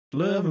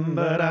Love him,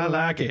 but I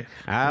like it.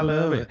 I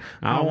love it.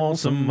 I want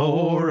some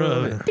more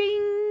of it. Ding.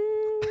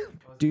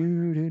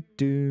 Do, do,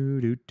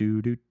 do,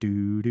 do, do, do,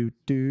 do,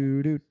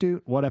 do, do,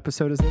 do. What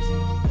episode is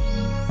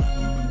this?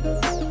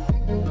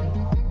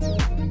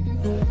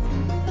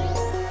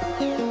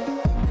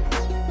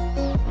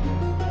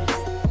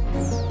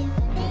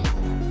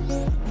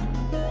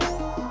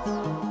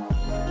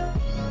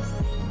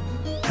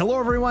 Hello,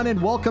 everyone,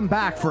 and welcome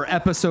back for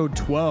episode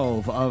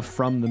 12 of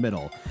From the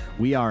Middle.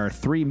 We are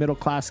three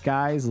middle-class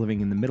guys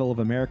living in the middle of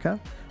America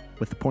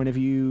with the point of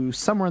view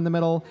somewhere in the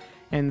middle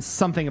and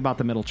something about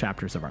the middle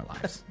chapters of our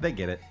lives. They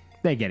get it.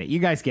 They get it. You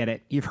guys get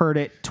it. You've heard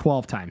it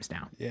 12 times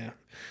now. Yeah.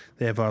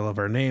 They have all of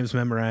our names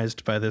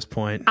memorized by this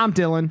point. I'm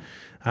Dylan.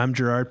 I'm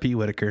Gerard P.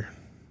 Whitaker.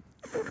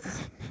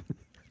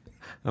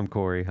 I'm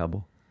Kory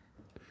Hubble.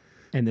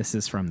 And this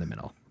is From the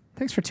Middle.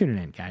 Thanks for tuning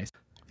in, guys.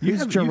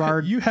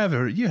 Gerard? You have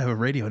a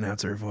radio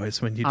announcer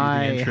voice when you do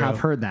the intro. I have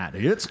heard that.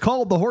 It's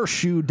called the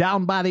Horseshoe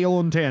down by the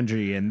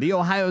Olentangy, and the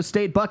Ohio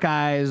State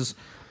Buckeyes,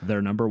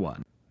 they're number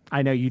one.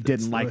 I know you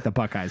didn't like the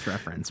Buckeyes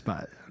reference,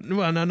 but...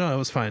 Well, no, it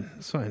was fine.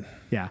 It's fine.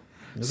 Yeah.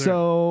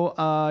 So,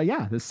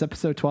 this is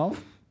episode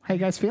 12. How you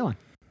guys feeling?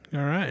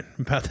 All right.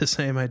 About the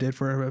same I did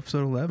for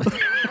episode 11.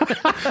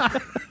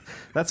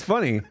 That's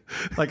funny.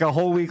 Like a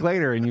whole week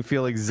later, and you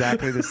feel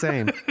exactly the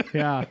same.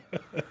 Yeah.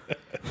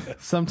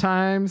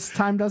 Sometimes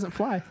time doesn't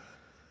fly.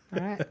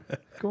 All right.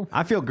 Cool.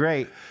 I feel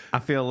great. I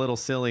feel a little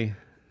silly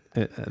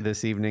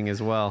this evening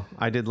as well.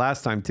 I did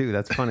last time, too.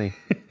 That's funny.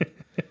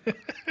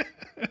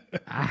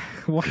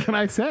 What can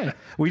I say?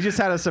 We just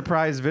had a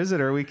surprise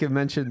visitor. We could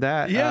mention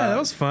that. Yeah, that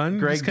was fun.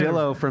 Greg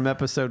Dillo from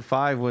episode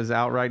 5 was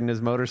out riding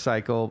his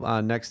motorcycle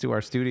next to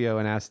our studio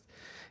and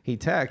he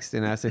texted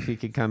and asked if he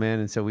could come in.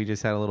 And so we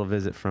just had a little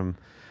visit from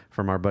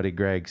our buddy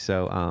Greg.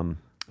 So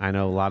I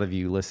know a lot of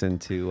you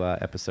listened to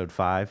episode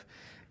 5.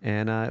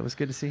 And it was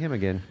good to see him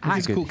again.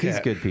 He's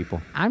good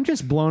people. I'm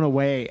just blown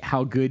away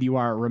how good you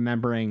are at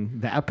remembering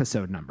the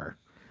episode number.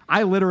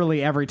 I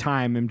literally every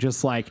time am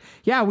just like,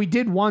 yeah, we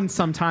did one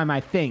sometime, I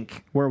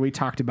think, where we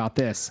talked about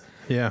this.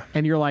 Yeah.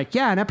 And you're like,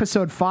 yeah, in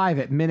episode 5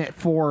 at minute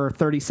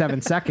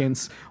 4:37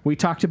 seconds, we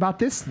talked about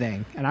this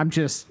thing. And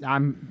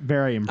I'm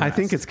very impressed. I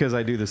think it's because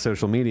I do the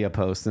social media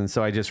posts. And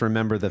so I just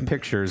remember the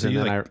pictures and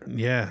then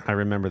I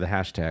remember the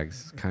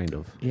hashtags, kind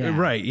of. Yeah.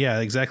 Right. Yeah,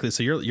 exactly.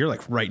 So you're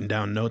like writing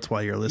down notes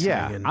while you're listening.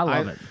 Yeah. And I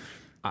love it.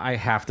 I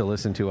have to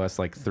listen to us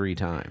like 3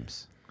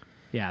 times.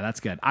 Yeah, that's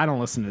good. I don't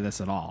listen to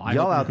this at all.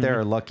 Y'all out there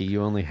are lucky.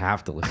 You only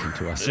have to listen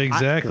to us.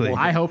 Exactly.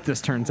 I hope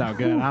this turns out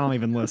good. I don't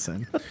even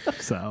listen.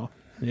 So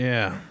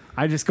yeah.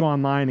 I just go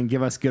online and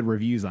give us good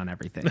reviews on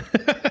everything.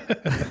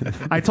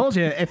 I told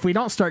you, if we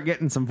don't start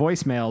getting some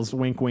voicemails,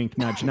 wink, wink,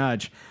 nudge,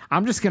 nudge,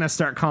 I'm just going to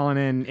start calling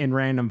in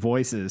random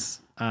voices,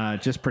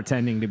 just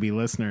pretending to be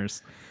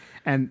listeners.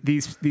 And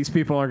these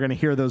people are going to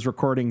hear those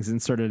recordings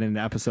inserted into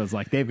episodes.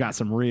 Like they've got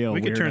some real. We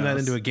could weirdos. turn that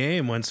into a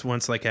game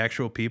once like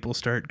actual people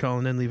start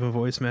calling in, leaving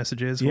voice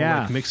messages. We'll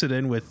Yeah. like mix it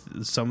in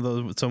with some of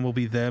those. Some will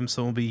be them,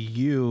 some will be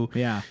you.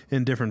 Yeah.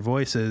 In different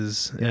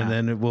voices, Yeah. and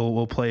then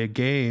we'll play a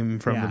game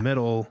from Yeah. the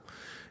middle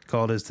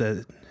called "Is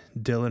that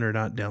Dylan or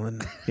not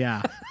Dylan?"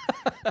 Yeah.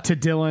 To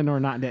Dylan or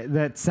not.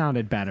 That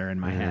sounded better in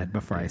my head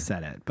before I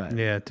said it. But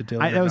Yeah, to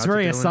Dylan. that was or not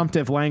very to Dylan.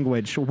 assumptive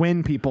language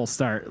when people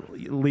start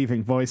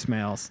leaving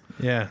voicemails.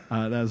 Yeah.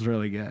 That was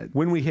really good.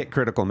 When we hit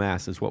critical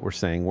mass is what we're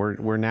saying.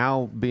 We're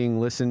now being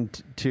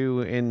listened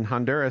to in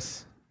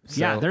Honduras. So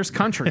Yeah, there's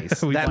countries.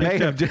 that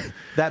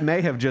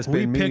may have just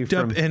We been me picked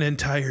from up an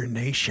entire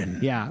nation.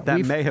 Yeah.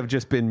 that may have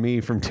just been me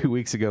from 2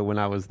 weeks ago when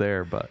I was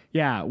there, but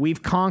Yeah,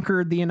 we've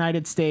conquered the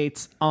United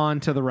States on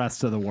to the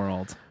rest of the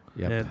world.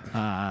 yep.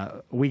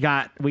 We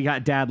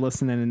got Dad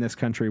listening in this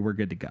country. We're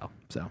good to go.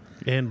 So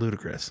And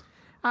ludicrous.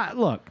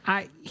 look,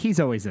 he's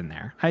always in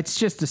there. It's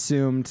just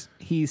assumed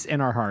he's in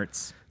our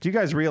hearts. Do you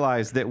guys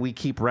realize that we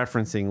keep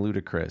referencing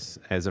Ludacris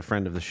as a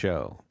friend of the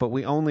show, but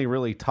we only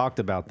really talked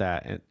about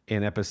that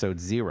in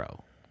episode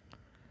 0.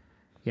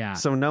 Yeah.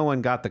 So no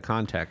one got the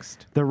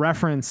context. The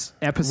reference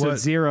episode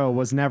 0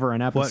 was never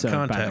an What episode.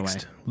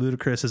 context?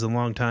 Ludacris is a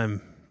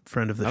longtime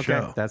friend of the Okay,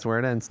 show. that's where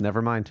it ends.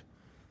 Never mind.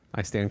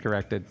 I stand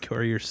corrected.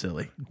 Kory, you're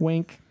silly. By the way.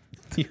 Wink.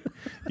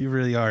 You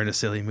really are in a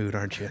silly mood,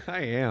 aren't you? I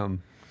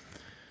am.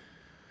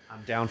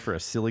 I'm down for a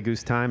silly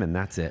goose time, and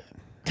that's it.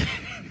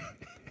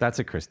 That's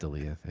a Chris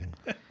D'Elia thing.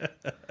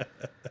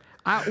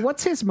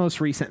 What's his most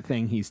recent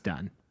thing he's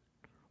done?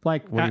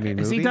 Like, What do you mean,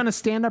 has he movie? done a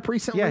stand-up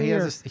recently?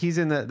 Yeah, he's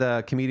in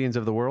the Comedians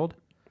of the World.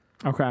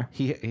 Okay.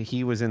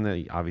 He was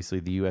in obviously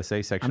the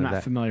USA section I'm of not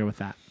that. familiar with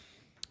that.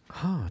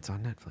 Oh, it's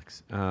on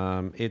Netflix.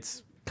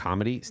 It's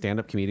comedy,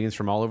 stand-up comedians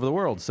from all over the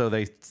world. So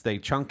they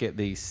chunk it.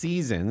 The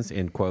seasons,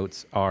 in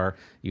quotes, are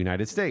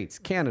United States,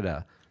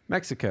 Canada,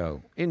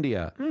 Mexico,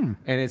 India, and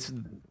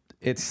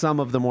it's some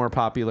of the more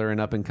popular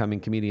and up-and-coming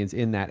comedians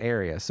in that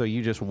area. So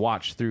you just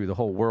watch through the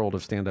whole world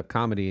of stand-up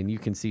comedy, and you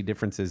can see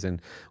differences in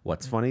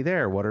what's funny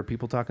there, what are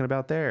people talking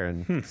about there,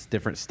 and it's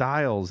different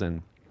styles.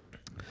 And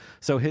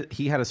so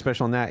he had a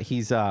special on that.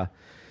 He's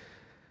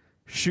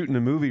shooting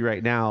a movie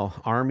right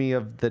now, Army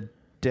of the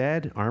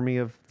Dead, Army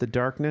of the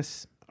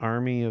Darkness,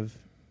 Army of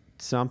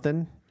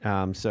something.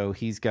 So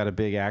he's got a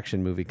big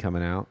action movie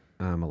coming out.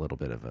 I'm a little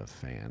bit of a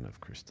fan of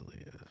Chris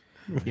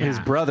D'Elia. Yeah. His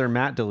brother,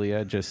 Matt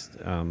D'Elia, just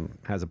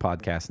has a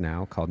podcast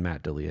now called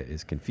Matt D'Elia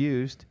is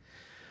Confused.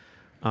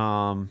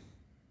 So,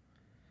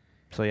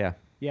 yeah.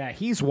 Yeah,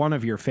 he's one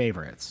of your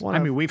favorites. One I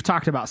of- mean, we've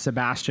talked about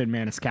Sebastian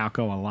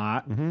Maniscalco a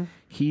lot.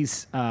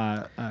 He's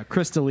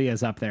Chris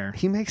D'Elia's up there.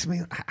 He makes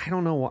me, I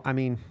don't know. I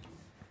mean,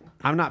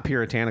 I'm not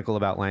puritanical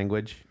about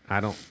language. I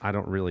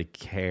don't really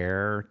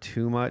care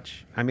too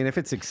much. I mean, if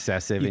it's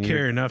excessive You and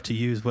care enough to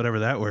use whatever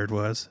that word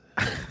was.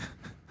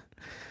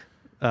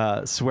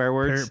 swear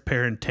words,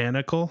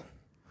 Parentanical?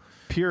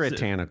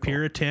 puritanical.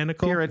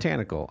 Puritanical?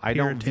 Puritanical. I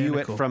don't view it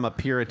Puritanical. from a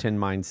Puritan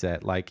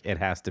mindset. Like it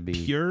has to be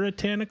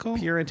Puritanical?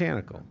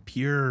 puritanical.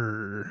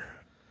 Pure.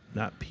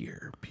 Not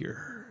pure.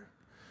 Pure.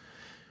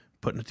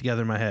 Putting it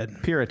together in my head.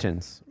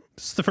 Puritans.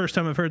 This is the first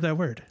time I've heard that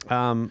word.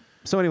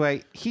 So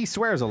anyway, he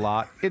swears a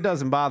lot. It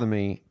doesn't bother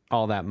me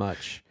all that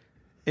much.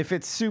 If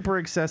it's super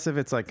excessive,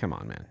 it's like, come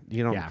on, man.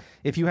 You don't. Yeah.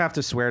 If you have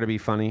to swear to be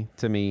funny,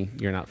 to me,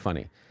 you're not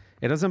funny.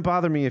 It doesn't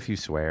bother me if you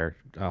swear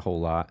a whole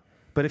lot,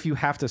 but if you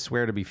have to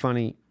swear to be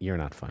funny, you're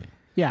not funny.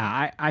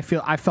 Yeah, I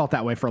felt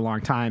that way for a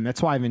long time.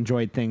 That's why I've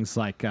enjoyed things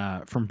like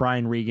from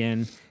Brian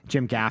Regan,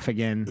 Jim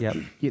Gaffigan. Yep.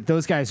 Yeah,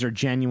 those guys are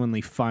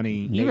genuinely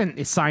funny. Even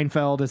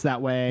Seinfeld is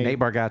that way. Nate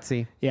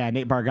Bargatze. Yeah,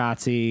 Nate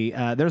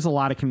Bargatze. There's a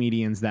lot of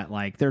comedians that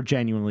like they're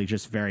genuinely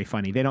just very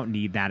funny. They don't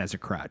need that as a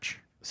crutch.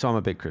 So I'm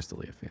a big Chris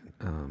D'Elia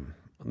fan.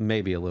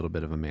 Maybe a little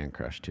bit of a man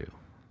crush too.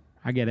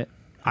 I get it.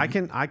 I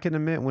can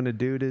admit when a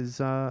dude is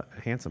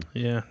handsome.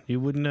 Yeah, you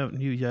wouldn't have.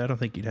 I don't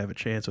think you'd have a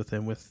chance with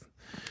him with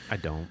I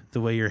don't. the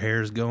way your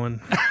hair's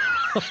going.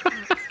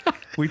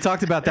 We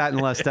talked about that in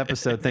the last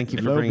episode. Thank you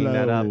for Low bringing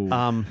that blow.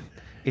 up.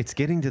 It's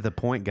getting to the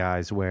point,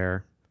 guys,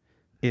 where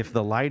if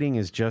the lighting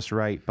is just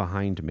right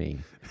behind me,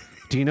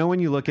 do you know when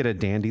you look at a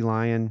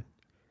dandelion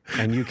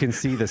and you can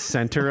see the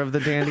center of the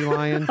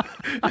dandelion?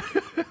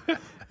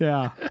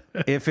 Yeah.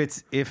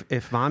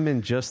 If I'm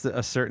in just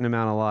a certain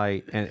amount of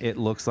light and it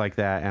looks like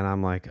that, and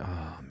I'm like,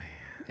 oh man,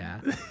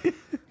 Yeah.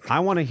 I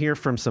want to hear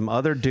from some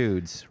other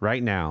dudes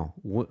right now.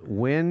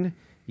 When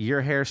your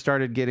hair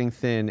started getting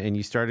thin and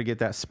you started to get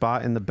that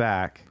spot in the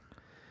back,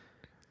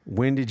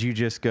 when did you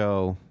just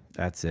go,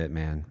 that's it,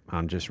 man.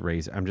 I'm just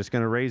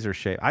going to razor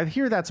shave. I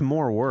hear that's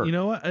more work. You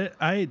know what?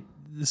 I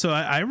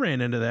ran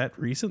into that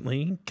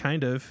recently,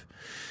 kind of.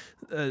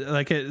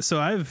 I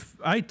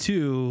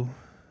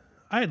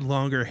had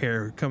longer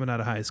hair coming out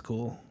of high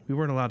school. We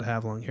weren't allowed to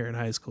have long hair in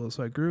high school,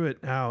 so I grew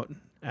it out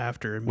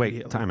after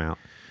immediately. Wait, time out.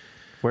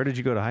 Where did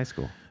you go to high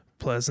school?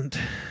 Pleasant.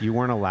 You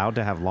weren't allowed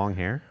to have long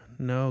hair?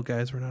 No,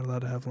 guys were not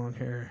allowed to have long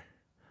hair.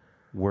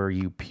 Were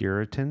you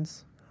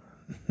Puritans?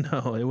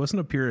 No, it wasn't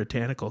a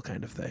puritanical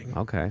kind of thing.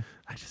 Okay.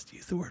 I just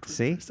used the word. For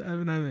See? the first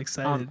time, and I'm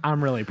excited.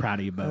 I'm really proud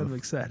of you I'm both.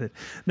 excited.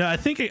 No, I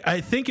think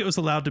it was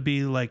allowed to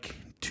be like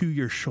to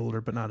your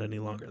shoulder, but not any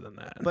longer than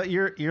that. But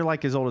you're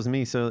like as old as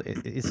me, so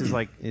this is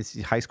like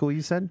it's high school.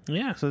 You said,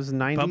 Yeah. So it's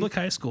 90s, Public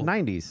high school.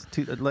 90s,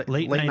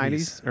 late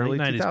 90s, early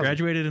late 90s. 2000s.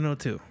 Graduated in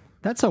 02.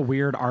 That's a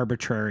weird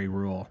arbitrary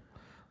rule.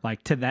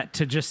 Like to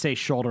just say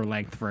shoulder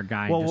length for a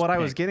guy. and Well, just what I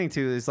was pick. getting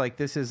to is like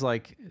this is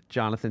like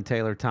Jonathan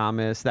Taylor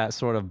Thomas, that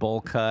sort of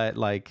bowl cut,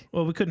 like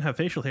Well, we couldn't have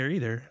facial hair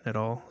either at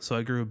all, so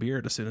I grew a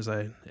beard as soon as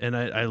I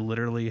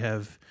literally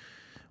have.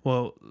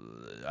 Well,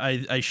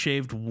 I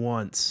shaved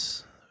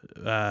once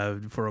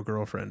for a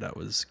girlfriend. I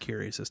was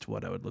curious as to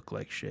what I would look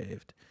like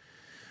shaved,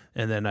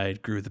 and then I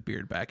grew the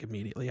beard back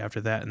immediately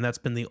after that, and that's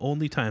been the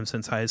only time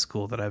since high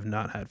school that I've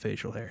not had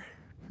facial hair.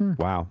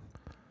 wow.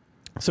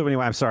 So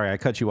anyway, I'm sorry I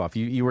cut you off.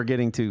 You were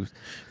getting to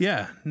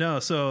Yeah, no,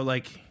 so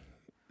like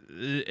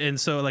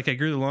I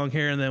grew the long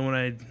hair, and then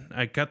when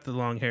I cut the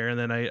long hair, and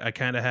then I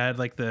kind of had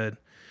like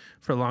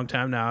for a long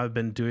time now I've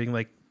been doing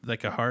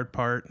like a hard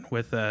part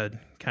with kind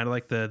of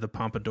like the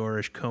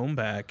pompadourish comb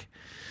back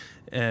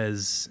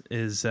as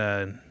is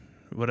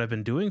what I've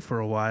been doing for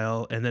a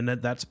while, and then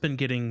that's been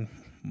getting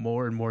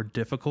more and more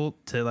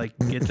difficult to like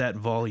get that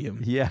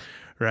volume. yeah.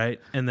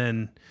 Right. And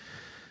then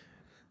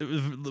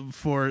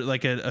for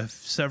like a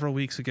several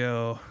weeks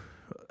ago,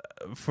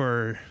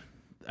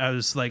 I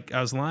was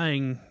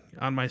lying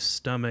on my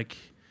stomach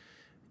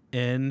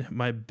in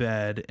my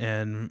bed,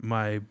 and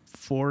my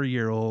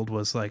 4-year-old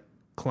was like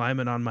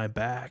climbing on my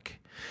back,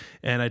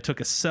 and I took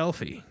a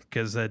selfie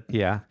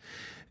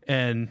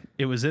and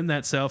it was in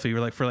that selfie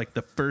where for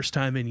the first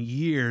time in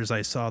years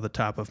I saw the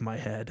top of my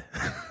head.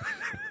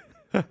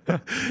 And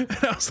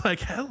I was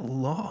like, how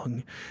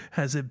long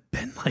has it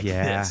been like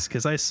this?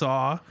 Because I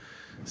saw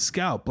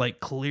scalp like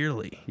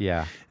clearly.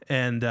 Yeah.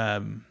 And I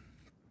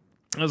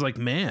was like,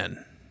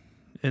 man.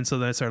 And so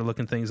then I started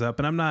looking things up,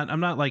 and I'm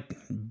not like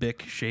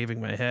Bic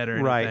shaving my head or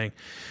anything, Right.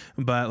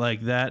 but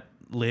like that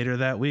later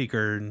that week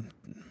or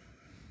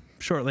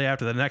shortly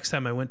after, the next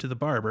time I went to the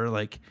barber,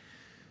 like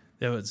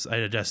I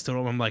just told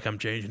him, I'm like, I'm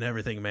changing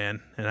everything, man.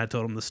 And I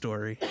told him the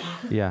story.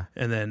 Yeah.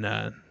 And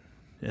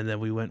then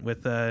we went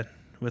with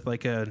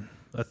like a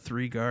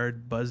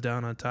 3-guard buzz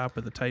down on top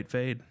with a tight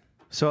fade.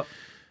 So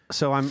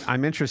So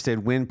I'm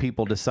interested when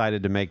people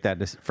decided to make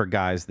that for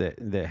guys that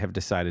have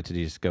decided to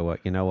just go,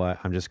 you know what,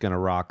 I'm just going to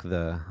rock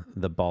the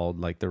bald,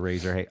 like the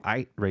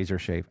razor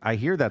shave. I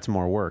hear that's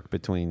more work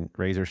between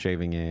razor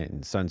shaving it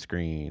and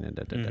sunscreen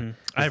and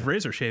I've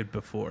razor shaved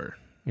before.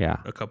 Yeah,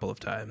 a couple of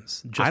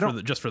times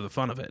just for the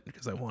fun of it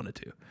because I wanted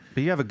to.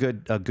 But you have a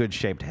good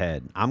shaped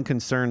head. I'm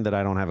concerned that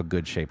I don't have a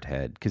good shaped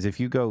head, because if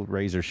you go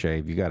razor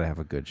shave, you got to have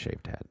a good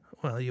shaped head.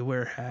 Well, you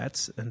wear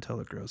hats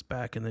until it grows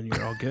back, and then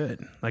you're all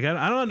good. Like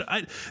I don't.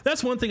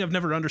 That's one thing I've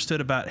never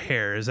understood about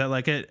hair, is that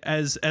like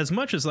as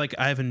much as like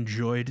I've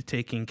enjoyed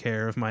taking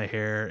care of my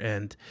hair,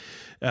 and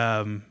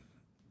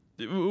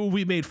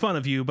we made fun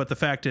of you, but the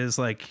fact is,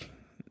 like,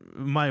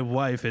 my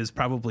wife is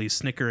probably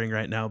snickering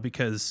right now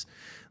because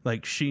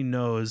like she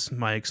knows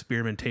my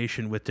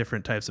experimentation with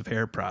different types of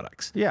hair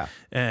products. Yeah.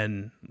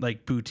 And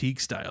like boutique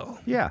style.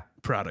 Yeah.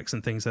 Products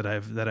and things that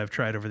I've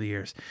tried over the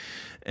years.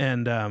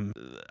 And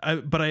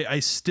I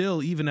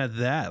still, even at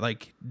that,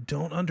 like,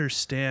 don't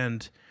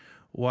understand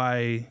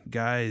why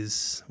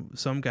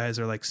some guys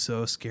are like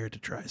so scared to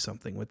try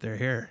something with their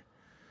hair.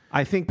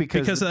 I think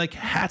because like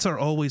hats are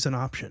always an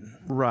option.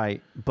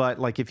 Right. But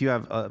like if you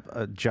have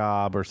a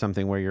job or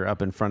something where you're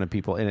up in front of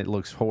people and it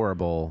looks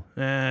horrible.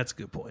 That's a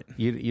good point.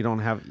 You don't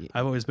have.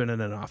 I've always been in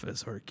an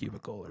office or a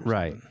cubicle or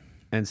right. something.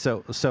 And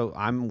so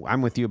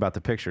I'm with you about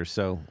the pictures.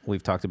 So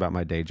we've talked about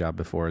my day job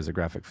before as a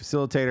graphic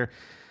facilitator.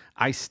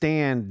 I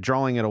stand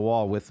drawing at a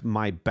wall with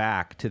my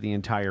back to the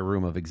entire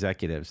room of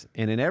executives.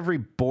 And in every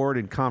board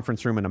and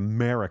conference room in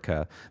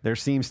America, there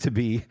seems to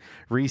be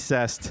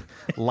recessed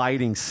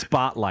lighting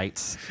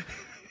spotlights.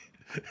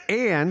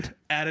 And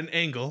at an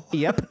angle.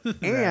 Yep.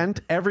 And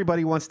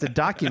everybody wants to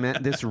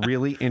document this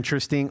really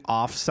interesting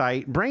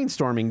off-site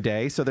brainstorming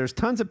day. So there's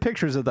tons of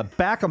pictures of the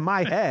back of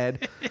my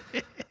head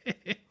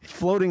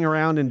floating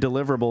around in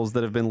deliverables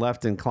that have been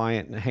left in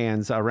client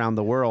hands around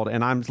the world.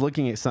 And I'm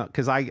looking at some,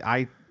 because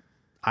I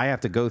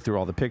have to go through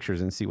all the pictures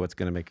and see what's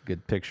going to make a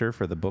good picture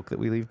for the book that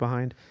we leave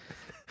behind.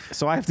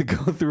 So I have to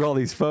go through all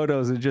these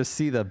photos and just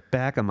see the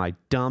back of my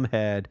dumb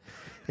head.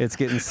 It's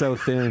getting so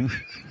thin.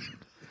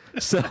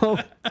 So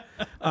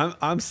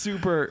I'm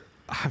super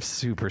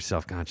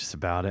self-conscious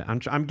about it.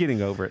 I'm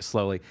getting over it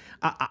slowly.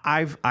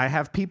 I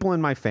have people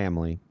in my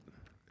family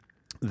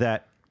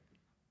that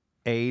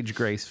age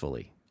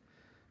gracefully.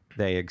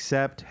 They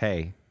accept,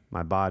 hey,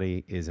 my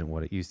body isn't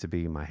what it used to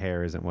be. My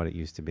hair isn't what it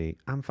used to be.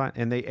 I'm fine.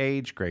 And they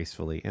age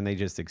gracefully, and they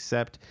just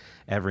accept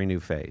every new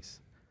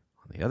phase.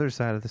 On the other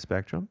side of the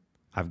spectrum,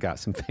 I've got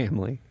some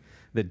family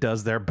that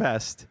does their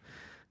best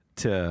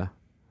to...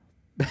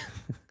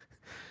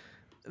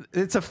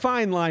 It's a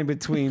fine line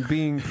between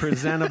being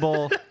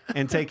presentable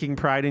and taking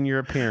pride in your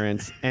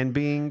appearance and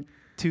being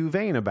too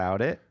vain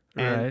about it.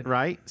 And,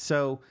 right?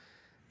 So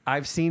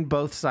I've seen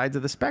both sides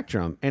of the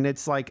spectrum, and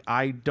it's like,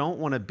 I don't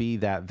want to be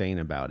that vain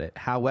about it.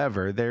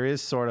 However, there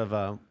is sort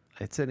of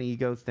it's an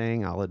ego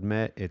thing. I'll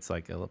admit it's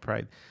like a little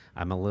pride.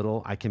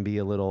 I can be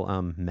a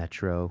little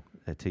metro,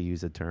 to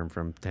use a term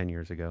from 10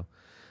 years ago.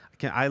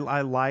 I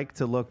like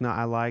to look,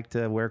 I like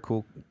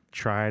to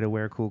try to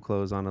wear cool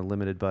clothes on a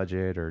limited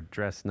budget, or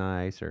dress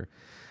nice, or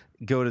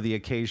go to the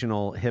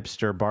occasional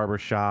hipster barber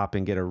shop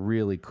and get a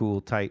really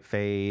cool tight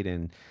fade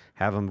and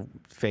have them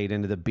fade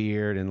into the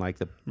beard and like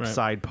the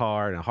side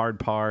part and a hard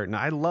part. And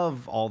I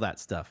love all that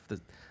stuff.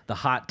 The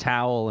hot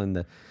towel and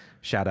the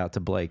shout out to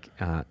Blake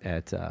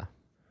at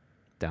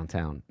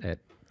downtown at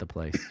the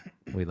place.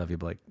 We love you,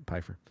 Blake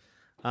Pfeiffer.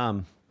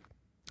 I'm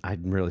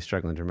really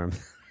struggling to remember.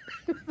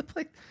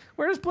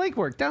 Where does Blake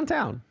work?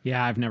 Downtown.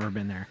 Yeah, I've never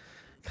been there.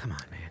 Come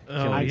on,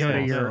 man. I go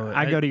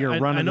to your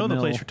run of the mill. I know the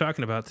place you're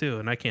talking about too,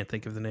 and I can't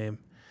think of the name.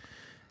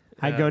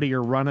 I go to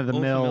your run of the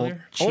mill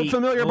Old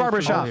Familiar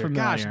barbershop. Familiar.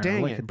 Gosh,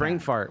 dang it. Brain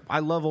fart. I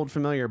love Old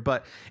Familiar,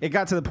 but it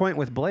got to the point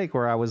with Blake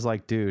where I was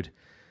like, dude,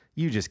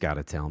 you just got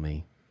to tell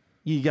me.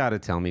 You got to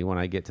tell me when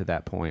I get to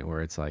that point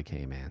where it's like,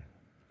 hey, man,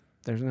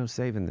 there's no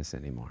saving this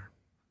anymore.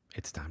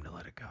 It's time to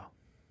let it go.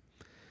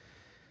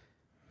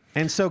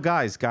 And so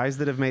guys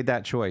that have made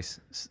that choice,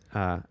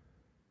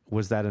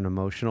 was that an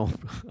emotional,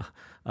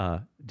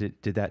 did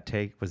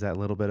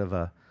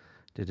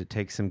it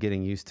take some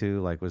getting used to?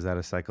 Like, was that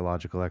a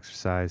psychological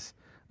exercise?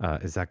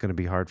 Is that going to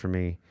be hard for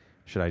me?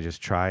 Should I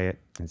just try it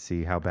and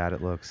see how bad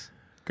it looks?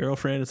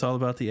 Girlfriend, it's all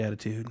about the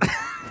attitude.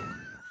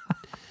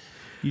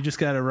 You just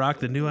got to rock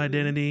the new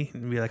identity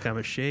and be like, I'm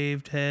a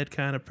shaved head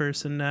kind of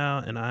person now,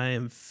 and I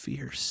am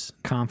fierce.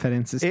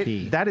 Confidence is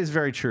key. That is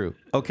very true.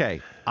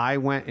 Okay, I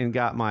went and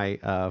got my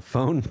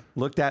phone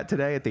looked at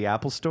today at the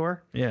Apple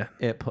store. Yeah.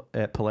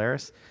 At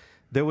Polaris.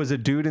 There was a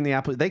dude in the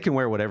Apple. They can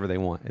wear whatever they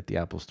want at the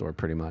Apple store,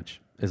 pretty much,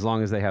 as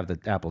long as they have the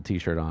Apple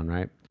T-shirt on,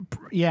 right?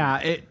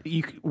 Yeah,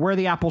 you wear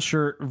the Apple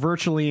shirt,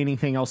 virtually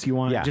anything else you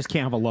want. Yeah. Just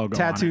can't have a logo.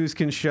 Tattoos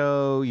can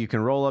show. You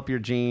can roll up your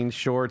jeans,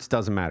 shorts,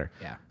 doesn't matter.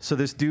 Yeah. So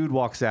this dude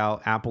walks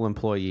out, Apple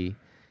employee.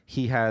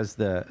 He has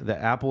the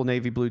Apple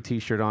navy blue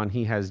T-shirt on.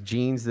 He has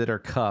jeans that are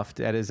cuffed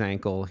at his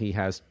ankle. He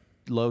has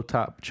low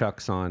top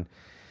Chucks on,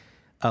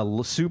 a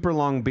super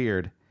long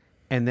beard,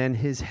 and then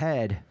his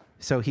head.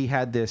 So he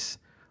had this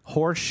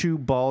horseshoe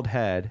bald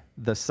head.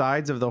 The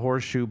sides of the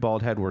horseshoe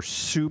bald head were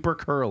super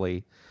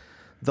curly.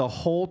 The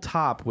whole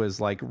top was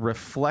like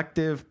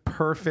reflective,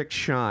 perfect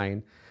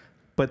shine.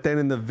 But then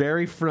in the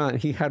very front,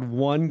 he had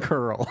one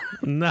curl.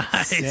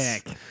 Nice.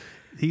 Sick.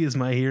 He is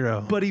my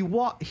hero. But he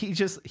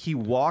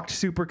walked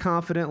super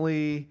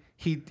confidently.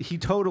 He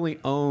totally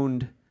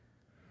owned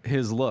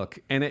his look.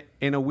 And it,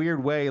 in a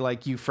weird way,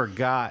 like you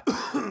forgot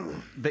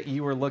that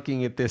you were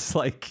looking at this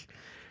like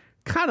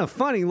kind of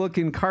funny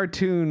looking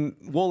cartoon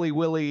Wooly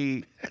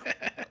Willy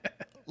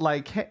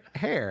like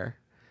hair.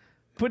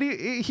 But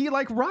he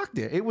like rocked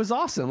it. It was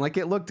awesome. Like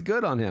it looked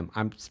good on him.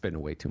 I'm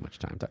spending way too much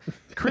time.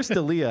 Chris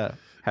D'Elia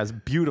has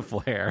beautiful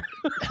hair.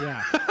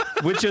 Yeah.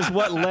 Which is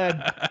what led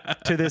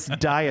to this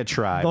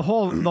diatribe. The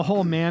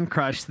whole man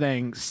crush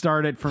thing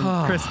started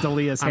from Chris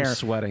D'Elia's hair. I'm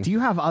sweating. Do you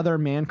have other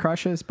man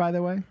crushes, by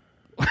the way?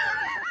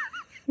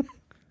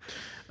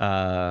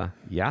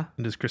 Yeah,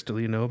 Does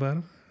Crystalia know about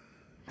him?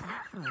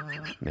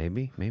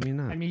 maybe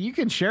not. I mean, you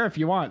can share if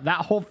you want.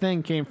 That whole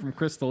thing came from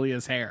Chris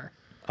D'Elia's hair.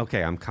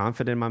 Okay, I'm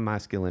confident in my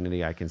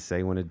masculinity. I can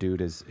say when a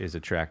dude is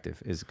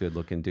attractive, is a good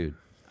looking dude.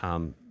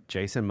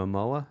 Jason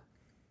Momoa,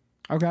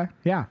 Okay,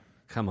 yeah.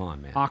 come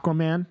on, man.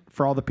 Aquaman,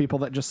 for all the people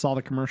that just saw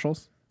the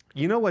commercials.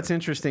 You know what's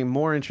interesting?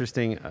 More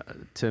interesting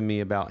to me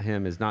about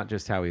him is not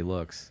just how he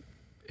looks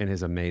and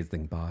his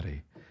amazing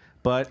body,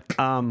 but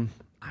I'm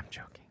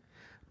joking.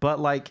 But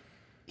like,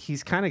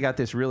 he's kind of got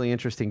this really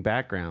interesting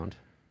background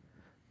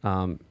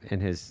in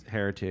his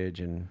heritage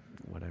and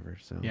whatever.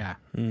 So Yeah.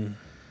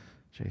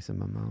 Jason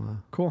Momoa.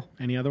 Cool.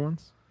 Any other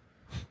ones?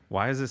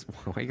 Why is this?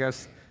 Why you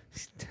guys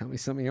tell me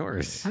some of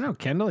yours? I don't know,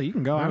 Kendall. You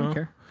can go. I don't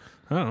care.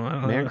 I don't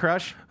know. Man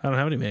crush? I don't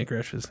have any man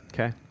crushes.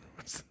 Okay.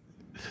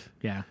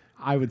 Yeah,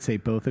 I would say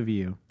both of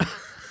you.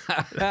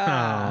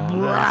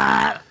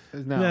 That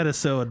is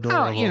so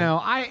adorable. Oh, you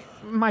know,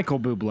 Michael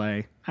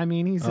Bublé. I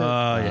mean, he's a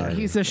yeah.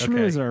 he's a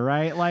schmoozer,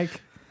 right?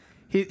 Like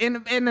he in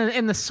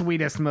the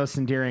sweetest, most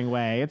endearing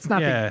way. It's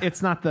not Yeah.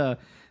 it's not the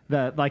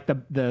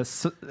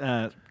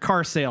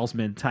car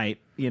salesman type,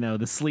 you know,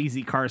 the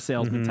sleazy car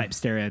salesman type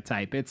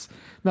stereotype. It's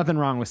nothing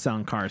wrong with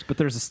selling cars, but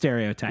there's a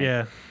stereotype.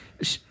 Yeah.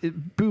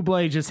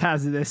 Bublé just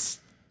has this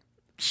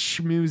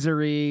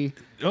schmoozery.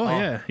 Oh,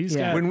 yeah. He's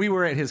yeah. got. When we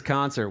were at his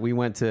concert, we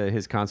went to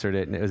his concert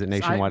at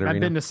Nationwide Arena. I've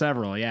been to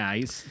several. Yeah,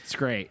 it's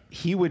great.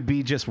 He would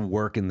be just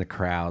working the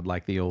crowd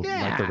like the old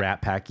like the Yeah.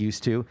 Rat Pack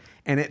used to,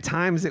 and at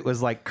times it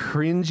was like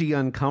cringy,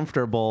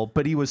 uncomfortable.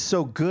 But he was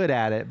so good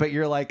at it. But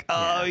you're like,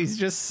 oh, he's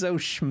just so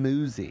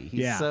schmoozy.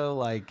 He's Yeah. so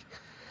like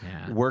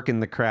Yeah. working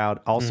the crowd.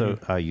 Also,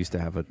 I used to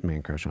have a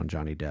man crush on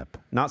Johnny Depp.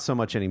 Not so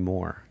much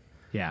anymore.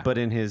 Yeah. But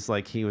in his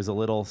like, he was a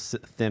little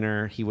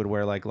thinner. He would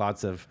wear like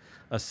lots of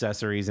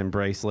accessories and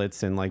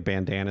bracelets and like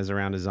bandanas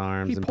around his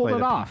arms. He and pulled play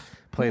it the, off.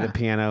 Play Yeah. the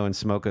piano and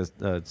smoke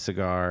a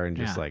cigar and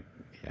just Yeah. like,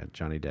 yeah,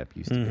 Johnny Depp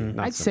used to be.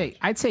 Not so much.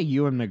 I'd say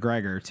Ewan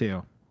McGregor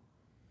too.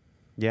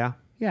 Yeah.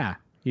 Yeah,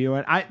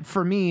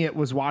 for me, it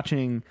was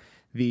watching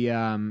the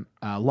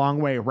Long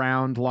Way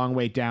Round, Long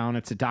Way Down.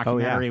 It's a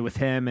documentary with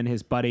him and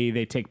his buddy.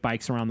 They take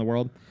bikes around the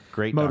world.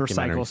 Great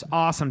motorcycles.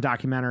 Awesome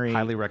documentary.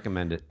 Highly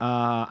recommend it.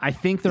 I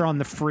think they're on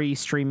the free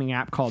streaming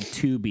app called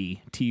Tubi,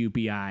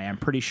 Tubi. I'm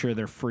pretty sure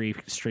they're free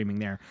streaming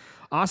there.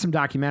 Awesome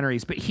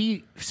documentaries, but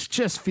he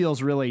just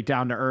feels really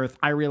down to earth.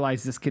 I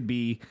realize this could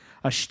be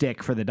a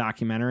shtick for the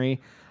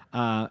documentary.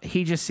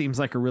 He just seems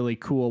like a really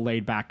cool,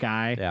 laid back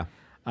guy. Yeah.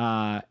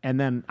 And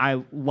then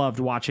I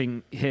loved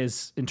watching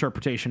his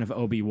interpretation of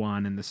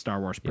Obi-Wan and the Star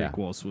Wars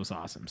prequels was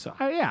awesome. So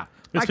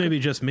This may be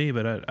just me,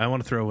 but I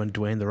want to throw in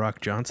Dwayne The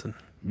Rock Johnson.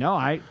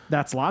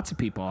 That's lots of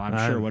people I'm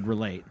sure would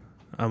relate.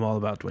 I'm all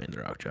about Dwayne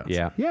The Rock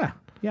Johnson. Yeah.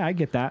 Yeah, I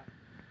get that.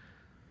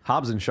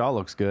 Hobbs and Shaw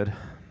looks good.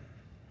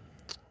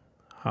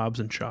 Hobbs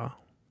and Shaw.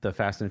 The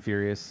Fast and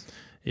Furious.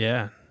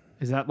 Yeah.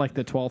 Is that like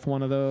the 12th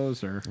one of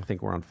those, or I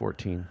think we're on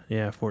 14.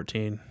 Yeah,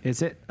 14.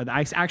 is it?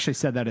 I actually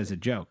said that as a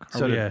joke.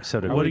 So did, yeah. so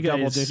did Are What we do you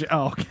double guys- digit?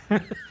 Oh,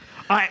 okay.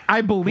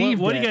 I believe.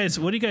 What do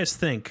you guys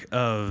think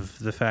of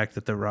the fact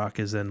that The Rock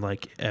is in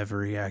like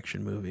every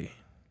action movie?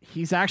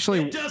 He's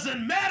actually.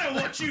 Doesn't matter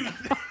what you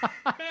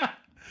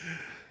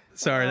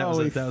Sorry,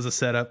 that was a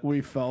setup.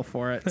 We fell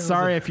for it.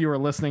 Sorry if you were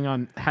listening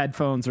on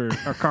headphones or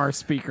car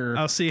speaker.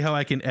 I'll see how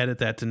I can edit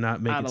that to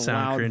not make At it a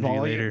sound loud cringy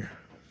volume. later.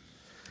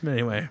 But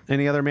anyway,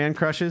 Any other man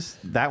crushes?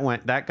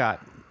 That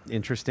got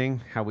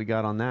interesting. How we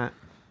got on that.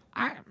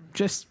 I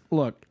just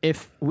look,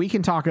 if we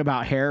can talk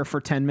about hair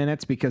for 10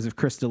 minutes because of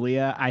Chris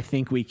D'Elia, I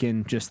think we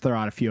can just throw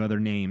out a few other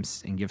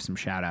names and give some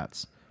shout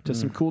outs to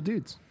some cool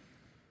dudes.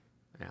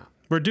 Yeah.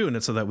 we're doing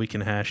it so that we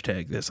can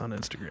hashtag this on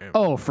Instagram.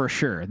 Oh, for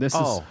sure. This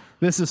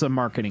is a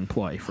marketing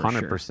ploy for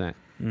 100%.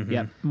 sure.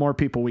 Yep. More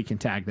people we can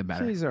tag, the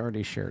better. He's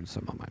already shared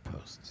some of my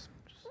posts.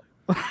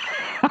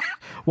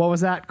 What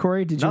was that,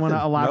 Kory? Did you want to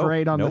Nothing.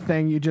 elaborate on the Nope.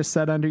 thing you just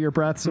said under your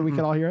breath so we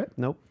could all hear it?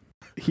 Nope.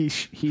 He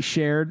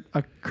shared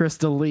a Chris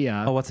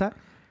D'Elia. Oh, what's that?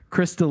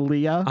 Chris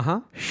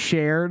D'Elia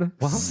shared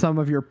some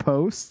of your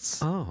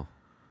posts. Oh.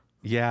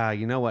 Yeah,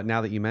 you know what?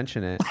 Now that you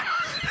mention it.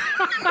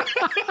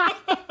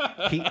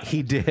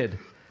 he did.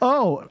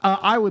 Oh,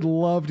 I would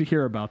love to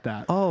hear about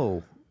that.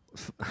 Oh.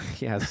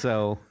 Yeah,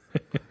 so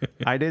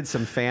I did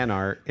some fan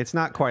art. It's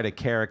not quite a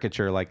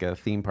caricature like a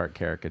theme park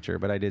caricature,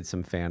 but I did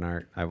some fan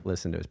art. I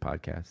listened to his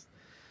podcast,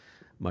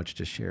 much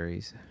to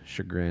Sherry's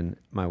chagrin,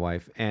 my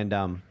wife,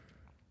 and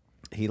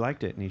he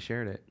liked it and he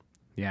shared it.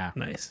 Yeah.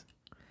 Nice.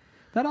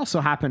 That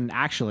also happened,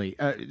 actually.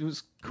 It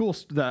was cool.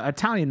 An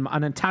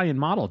Italian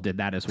model did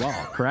that as well,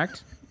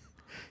 correct?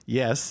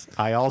 Yes,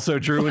 I also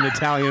drew an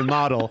Italian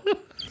model.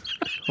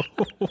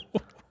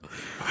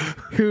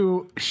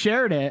 Who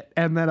shared it,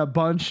 and then a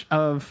bunch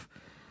of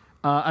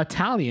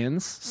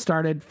Italians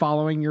started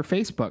following your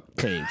Facebook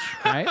page,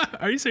 right?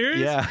 Are you serious?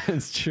 Yeah,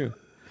 it's true.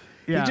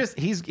 Yeah.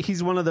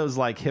 He's one of those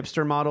like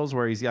hipster models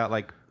where he's got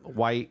like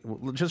white,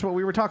 just what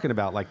we were talking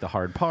about, like the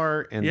hard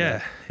part and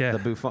the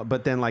bouffant,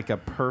 but then like a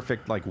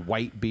perfect like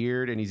white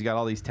beard, and he's got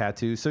all these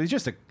tattoos. So he's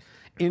just a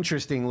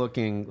interesting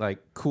looking, like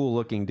cool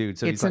looking dude.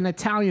 So It's he's an like,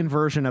 Italian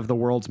version of the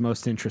world's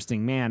most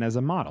interesting man as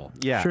a model.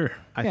 yeah, Sure.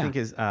 I think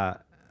his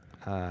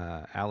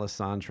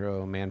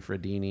Alessandro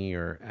Manfredini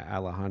or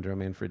Alejandro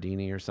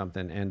Manfredini or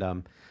something.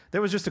 And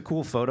there was just a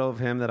cool photo of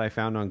him that I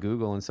found on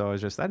Google. And so I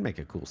was just, I'd make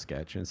a cool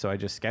sketch. And so I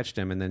just sketched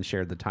him and then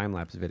shared the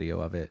time-lapse video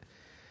of it.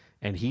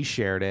 And he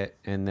shared it.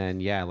 And then,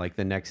 yeah, like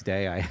the next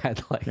day I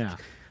had like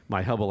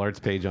my Hubble Arts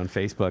page on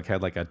Facebook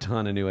had like a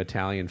ton of new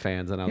Italian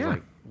fans. And I was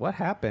like, what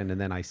happened? And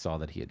then I saw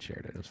that he had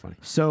shared it. It was funny.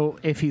 So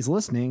if he's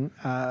listening,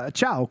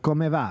 ciao, come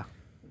va?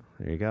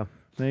 There you go.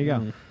 There you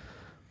go.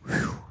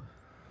 Whew.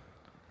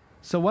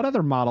 So what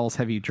other models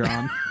have you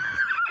drawn?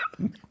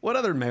 What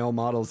other male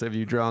models have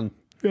you drawn?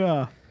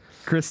 Yeah.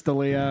 Chris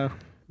D'Elia,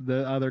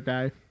 the other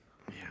guy.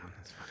 Yeah,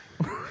 that's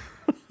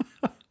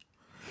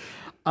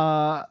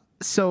funny.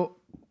 So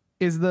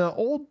is the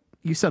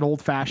you said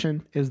old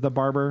fashioned is the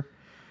barber?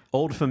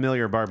 Old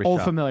Familiar Barbershop.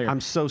 Old Familiar.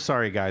 I'm so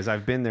sorry, guys.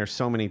 I've been there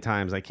so many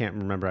times. I can't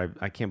remember.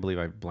 I can't believe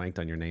I blanked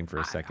on your name for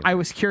a second. I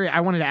was curious.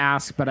 I wanted to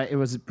ask, but I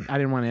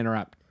didn't want to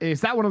interrupt.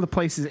 Is that one of the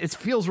places? It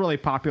feels really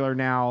popular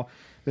now.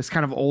 This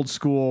kind of old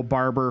school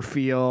barber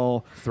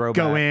feel. Throwback.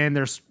 Go in.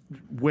 There's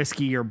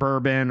whiskey or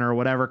bourbon or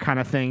whatever kind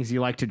of things you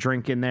like to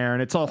drink in there,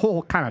 and it's a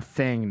whole kind of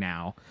thing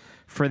now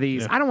for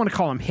these. I don't want to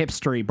call them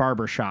hipstery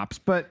barber shops,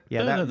 but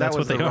yeah, that's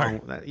was what they wrong.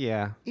 are.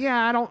 Yeah.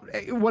 I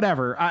don't.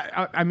 Whatever.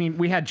 I mean,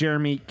 we had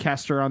Jeremy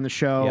Kester on the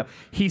show. Yep.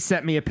 He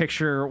sent me a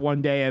picture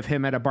one day of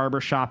him at a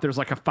barber shop. There's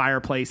like a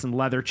fireplace and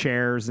leather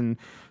chairs and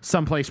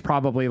someplace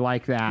probably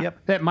like that.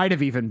 Yep. That might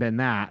have even been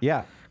that.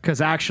 Yeah. Because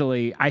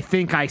actually, I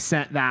think I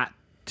sent that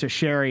to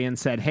Sherry and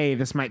said, "Hey,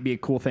 this might be a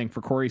cool thing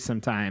for Kory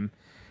sometime,"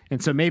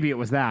 and so maybe it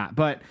was that,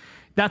 but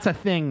that's a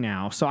thing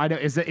now. So I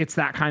don't. It's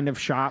that kind of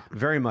shop?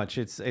 Very much.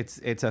 It's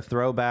a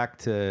throwback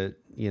to,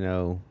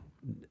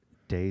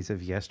 days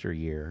of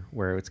yesteryear,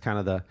 where it's kind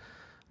of the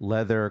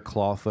leather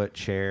clawfoot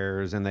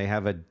chairs, and they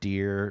have a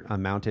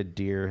mounted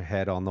deer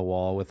head on the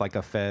wall with like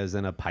a fez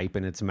and a pipe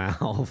in its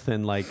mouth,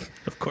 and like,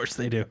 Of course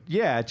they do.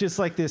 yeah, just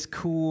like this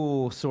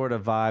cool sort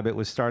of vibe. It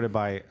was started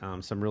by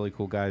some really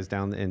cool guys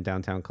down in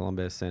downtown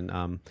Columbus,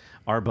 and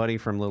our buddy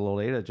from Little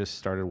Old Ada just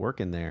started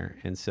working there,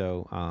 and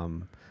so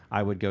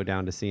I would go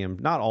down to see him,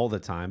 not all the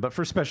time, but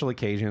for special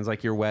occasions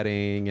like your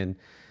wedding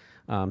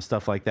and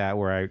stuff like that,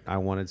 where I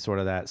wanted sort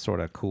of that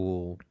sort of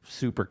cool,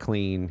 super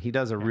clean. He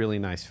does a really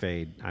nice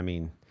fade. I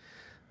mean,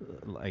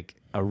 like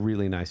a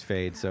really nice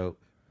fade. So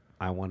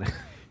I want to.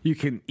 You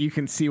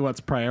can see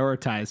what's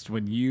prioritized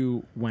when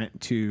you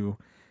went to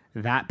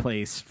that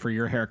place for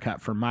your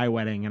haircut for my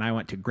wedding, and I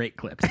went to Great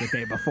Clips the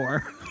day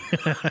before.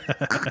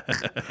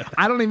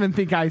 I don't even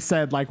think I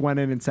went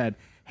in and said,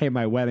 "Hey,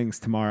 my wedding's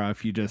tomorrow.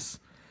 If you just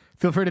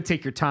feel free to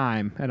take your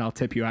time, and I'll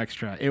tip you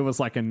extra." It was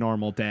like a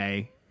normal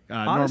day.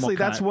 Honestly, normal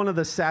that's one of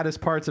the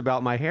saddest parts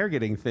about my hair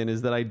getting thin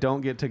is that I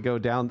don't get to go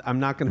down. I'm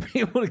not going to be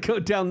able to go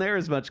down there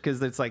as much because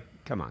it's like,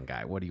 come on,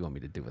 guy, what do you want me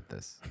to do with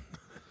this?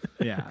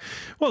 Yeah.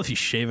 Well, if you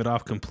shave it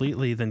off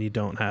completely, then you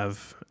don't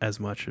have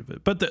as much of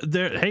it. But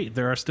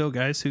there are still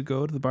guys who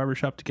go to the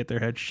barbershop to get their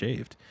head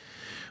shaved.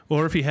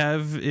 Or if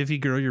you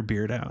grow your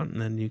beard out,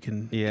 and then you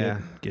can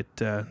get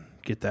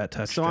that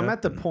touched So up. I'm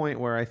at the point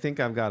where I think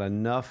I've got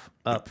enough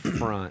up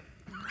front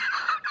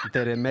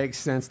that it makes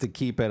sense to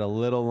keep it a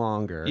little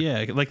longer.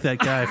 Yeah, like that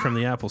guy from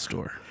the Apple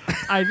store.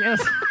 I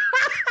just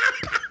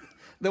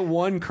The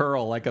one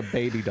curl like a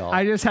baby doll.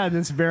 I just had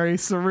this very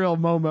surreal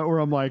moment where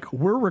I'm like,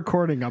 we're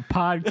recording a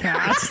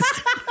podcast.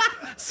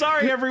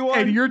 Sorry, everyone.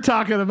 And you're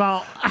talking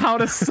about how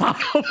to style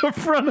the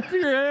front of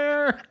your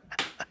hair.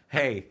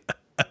 Hey,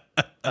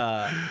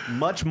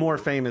 much more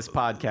famous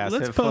podcasts.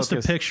 Let's have post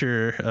focused- a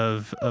picture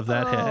of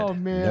that head. Oh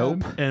man.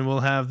 Nope. And we'll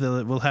have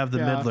the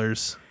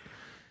middlers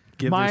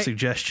give their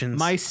suggestions.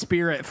 My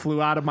spirit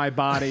flew out of my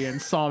body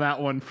and saw that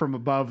one from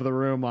above the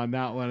room on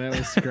that one. It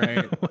was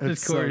great. What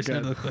It's does so Kory's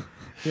head good. look like?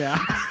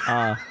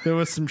 Yeah. There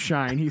was some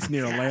shine. He's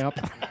near a lamp.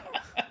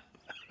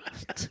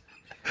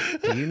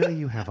 Do you know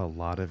you have a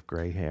lot of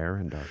gray hair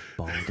and are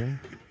balding?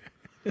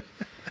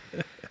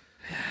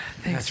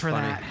 Thanks for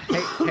that.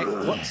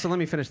 Hey, so let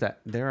me finish that.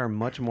 There are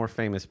much more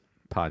famous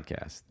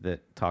podcasts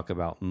that talk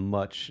about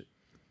much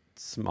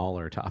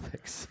smaller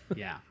topics.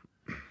 Yeah.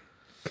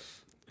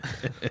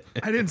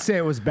 I didn't say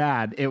it was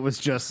bad. It was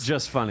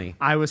Just funny.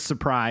 I was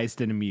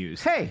surprised and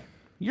amused. Hey,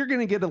 you're going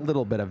to get a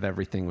little bit of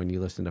everything when you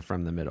listen to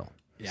From the Middle.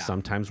 Yeah.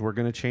 Sometimes we're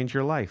going to change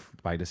your life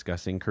by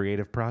discussing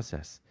creative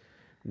process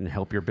and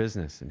help your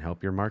business and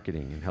help your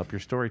marketing and help your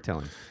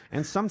storytelling.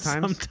 And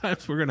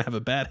sometimes we're gonna have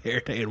a bad hair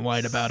day and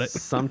whine about it.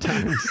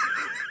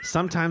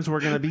 Sometimes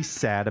we're going to be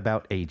sad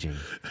about aging.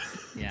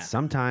 Yeah. And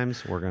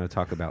sometimes we're going to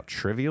talk about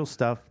trivial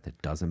stuff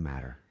that doesn't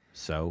matter.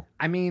 So,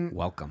 I mean,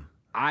 welcome.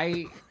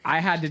 I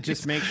had to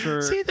just make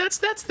sure. See, that's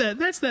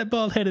that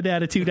bald-headed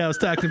attitude I was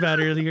talking about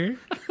earlier.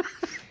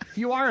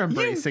 You are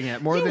embracing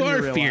it more than you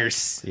realize.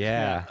 Fierce.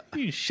 Yeah.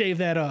 You shave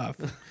that off.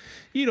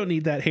 You don't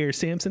need that hair,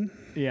 Samson.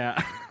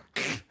 Yeah.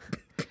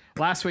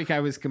 Last week I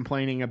was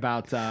complaining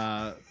about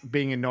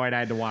being annoyed I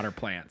had to water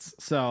plants.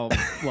 So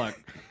look,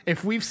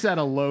 if we've set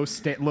a low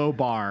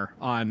bar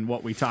on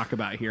what we talk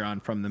about here on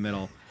From the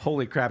Middle.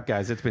 Holy crap,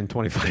 guys. It's been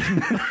 25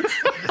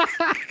 minutes.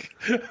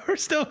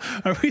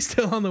 Are we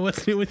still on the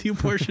What's New With You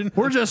portion?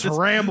 We're just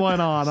rambling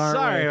on, aren't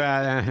Sorry we?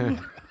 about that.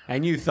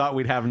 And you thought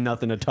we'd have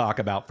nothing to talk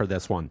about for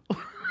this one.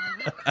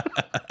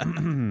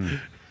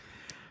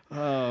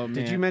 Oh, man.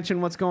 Did you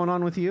mention what's going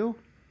on with you?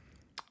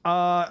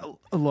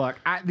 Look,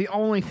 the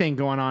only thing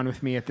going on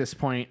with me at this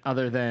point,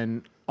 other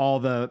than all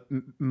the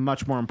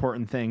much more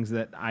important things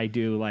that I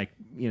do, like,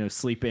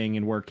 sleeping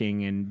and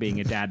working and being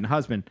a dad and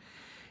husband,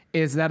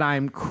 is that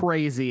I'm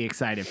crazy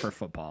excited for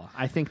football.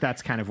 I think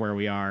that's kind of where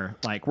we are.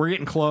 Like, we're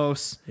getting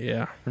close.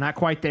 Yeah. We're not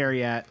quite there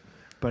yet,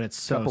 but it's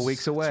so Couple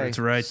weeks away. It's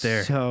right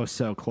there.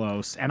 So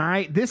close.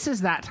 And this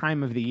is that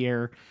time of the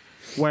year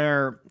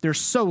where there's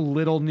so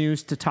little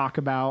news to talk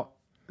about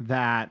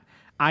that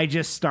I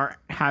just start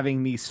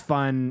having these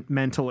fun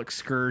mental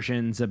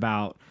excursions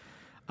about,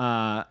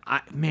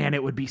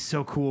 it would be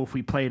so cool if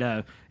we played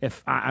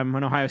I'm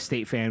an Ohio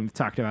State fan. We've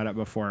talked about it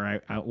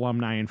before,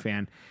 alumni and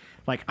fan.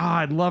 Like,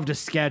 I'd love to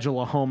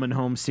schedule a home and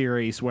home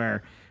series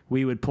where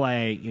we would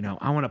play,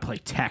 I want to play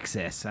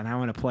Texas and I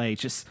want to play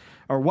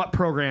or what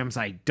programs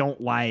I don't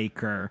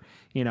like, or,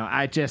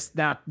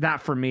 that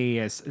for me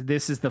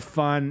this is the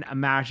fun,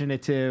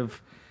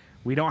 imaginative.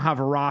 We don't have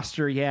a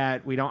roster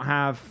yet. We don't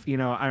have,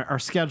 our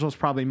schedule's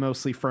probably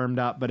mostly firmed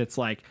up, but it's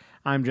like,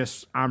 I'm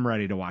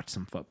ready to watch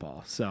some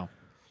football. So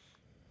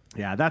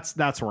yeah,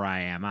 that's where I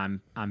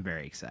am. I'm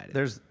very excited.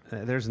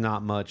 There's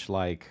not much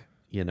like,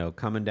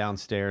 coming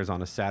downstairs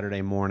on a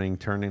Saturday morning,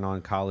 turning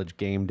on College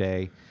Game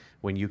Day,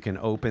 when you can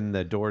open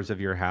the doors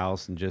of your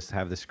house and just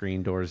have the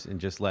screen doors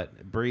and just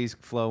let breeze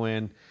flow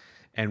in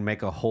and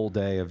make a whole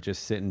day of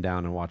just sitting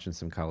down and watching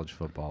some college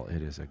football.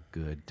 It is a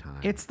good time.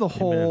 It's the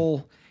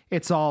whole,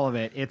 it's all of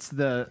it. It's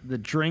the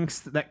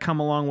drinks that come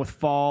along with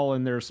fall,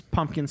 and there's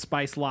pumpkin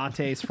spice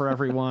lattes for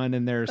everyone,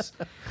 and there's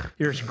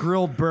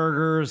grilled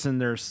burgers,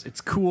 and it's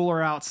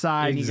cooler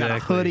outside. And you got a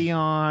hoodie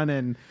on,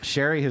 and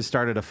Sherry has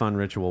started a fun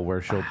ritual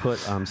where she'll put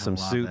some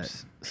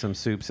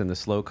soups in the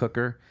slow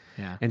cooker.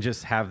 Yeah. And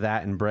just have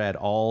that and bread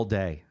all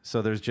day.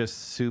 So there's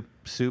just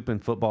soup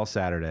and football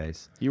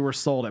Saturdays. You were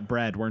sold at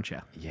bread, weren't you?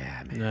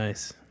 Yeah, man.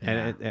 Nice.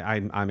 And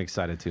I'm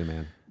excited too,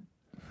 man.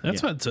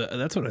 That's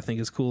what I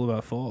think is cool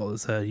about fall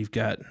is that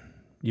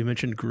you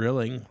mentioned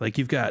grilling. Like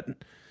you've got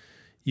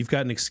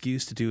an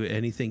excuse to do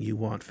anything you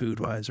want food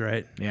wise,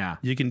 right? Yeah.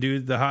 You can do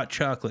the hot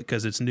chocolate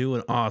because it's new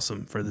and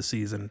awesome for the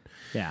season.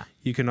 Yeah.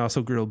 You can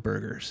also grill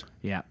burgers.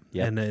 Yeah.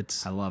 Yep. And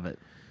I love it.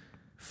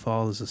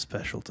 Fall is a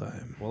special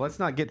time. Well, let's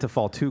not get to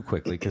fall too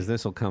quickly because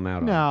this will come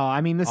out. No,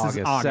 I mean, this is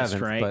August,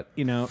 7th, right? But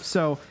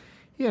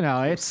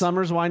it's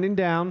summer's winding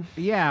down.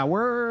 Yeah,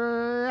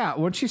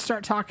 once you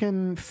start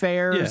talking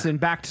fairs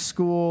and back to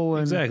school,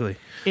 and exactly.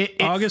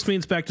 August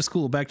means back to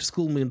school. Back to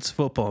school means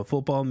football.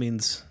 Football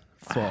means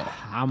fall.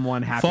 I'm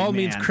one happy fall man.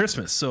 means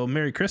Christmas. So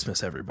Merry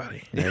Christmas,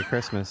 everybody. Merry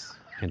Christmas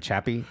and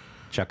Chappy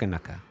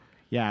Chuckanucka.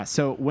 Yeah.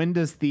 So when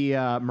does the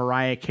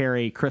Mariah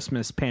Carey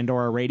Christmas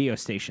Pandora radio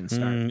station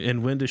start?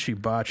 And when does she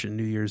botch a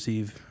New Year's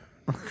Eve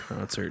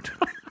concert?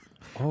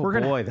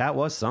 Boy, that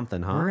was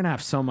something, huh? We're gonna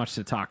have so much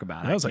to talk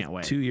about. That was I can't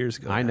wait. 2 years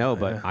ago. I know,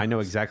 but I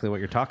know exactly what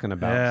you're talking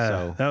about. Yeah,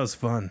 so that was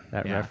fun.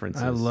 that reference.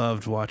 I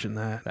loved watching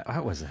that.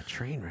 That was a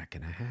train wreck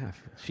and a half.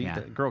 Yeah.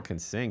 The girl can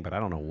sing, but I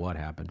don't know what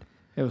happened.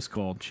 It was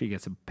cool. She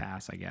gets a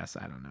pass, I guess.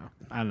 I don't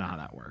know how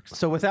that works.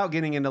 So without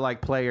getting into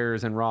like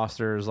players and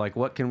rosters, like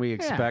what can we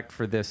expect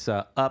for this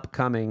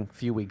upcoming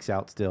few weeks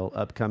out still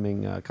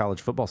upcoming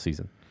college football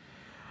season?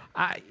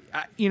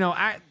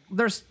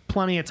 There's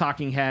plenty of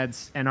talking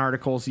heads and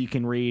articles you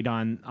can read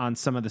on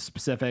some of the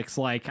specifics.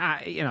 Like,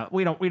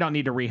 we don't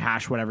need to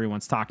rehash what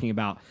everyone's talking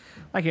about.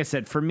 Like I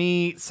said, for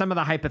me, some of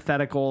the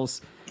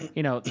hypotheticals,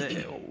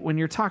 when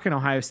you're talking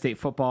Ohio State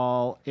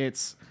football,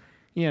 it's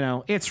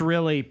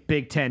really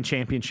Big Ten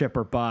championship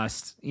or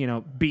bust,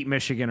 beat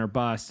Michigan or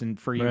bust. And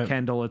for you, right.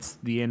 Kendall, it's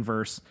the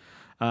inverse.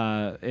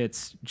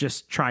 It's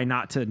just try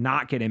not to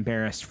not get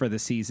embarrassed for the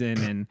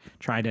season and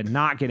try to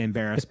not get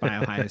embarrassed by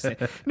Ohio State.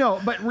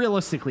 No, but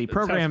realistically,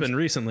 programs That's been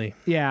recently.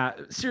 Yeah,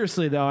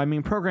 seriously though, I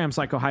mean, programs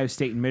like Ohio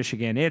State and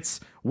Michigan,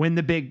 it's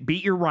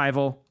beat your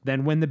rival,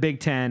 then win the Big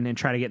Ten and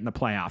try to get in the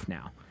playoff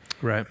now.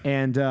 Right.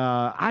 And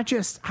I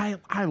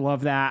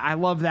love that. I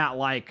love that,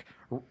 like,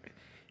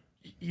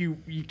 you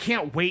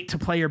can't wait to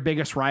play your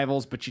biggest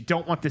rivals, but you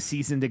don't want the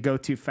season to go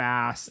too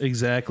fast.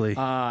 Exactly. And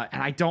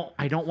I don't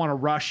want to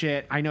rush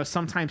it. I know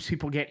sometimes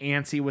people get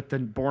antsy with the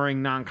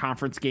boring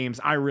non-conference games.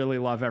 I really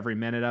love every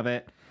minute of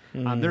it.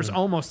 There's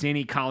almost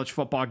any college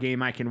football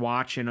game I can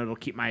watch and it'll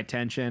keep my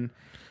attention.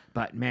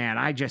 But man,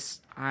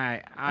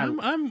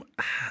 I'm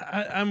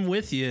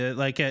with you.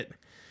 Like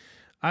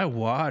I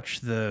watch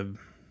the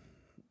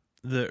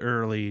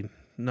early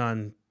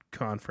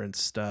non-conference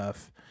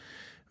stuff,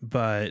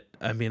 but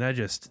I mean,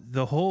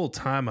 the whole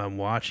time I'm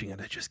watching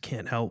it, I just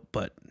can't help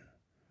but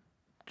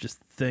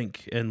just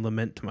think and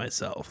lament to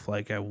myself,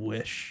 like, I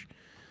wish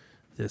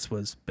this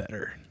was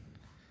better.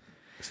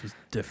 This was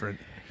different.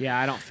 Yeah,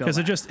 I don't feel because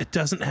that. it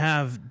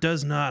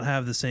does not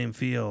have the same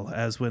feel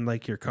as when,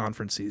 like, your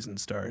conference season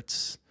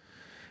starts.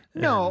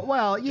 No, And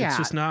well, yeah, it's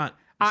just not.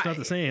 It's not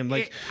the same.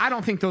 Like, I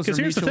don't think those are because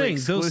here's the mutually thing: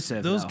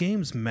 exclusive. those though.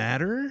 games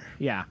matter,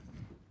 Yeah,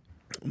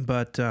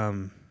 but I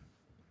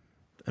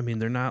mean,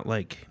 they're not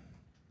like.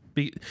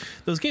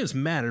 Those games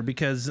matter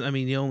because, I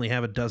mean, you only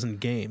have a dozen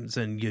games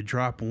and you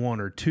drop one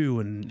or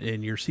two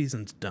and your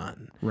season's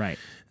done. right.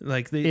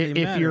 Like they If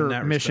matter in you're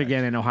that Michigan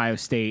respect. and Ohio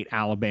State,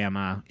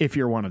 Alabama, if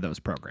you're one of those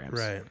programs,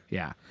 Right.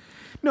 Yeah.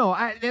 No,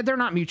 they're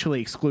not mutually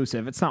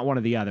exclusive. It's not one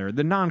or the other.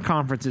 The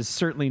non-conference is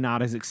certainly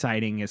not as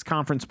exciting as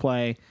conference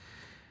play.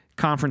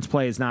 Conference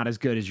play is not as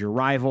good as your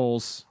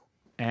rivals,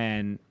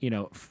 and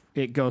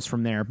it goes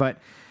from there. But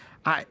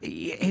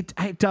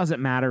it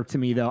doesn't matter to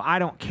me, though. I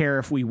don't care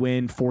if we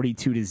win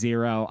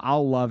 42-0.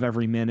 I'll love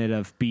every minute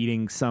of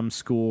beating some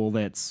school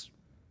that's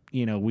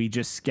we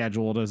just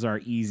scheduled as our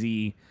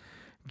easy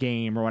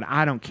game or what.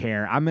 I don't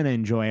care. I'm going to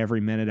enjoy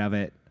every minute of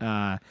it.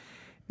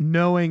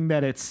 Knowing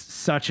that it's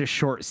such a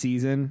short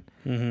season,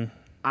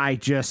 I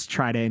just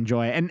try to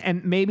enjoy it.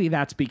 And maybe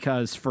that's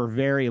because for a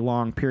very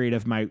long period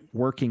of my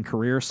working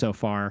career so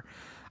far,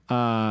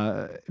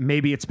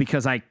 maybe it's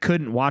because I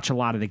couldn't watch a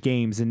lot of the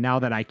games. And now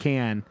that I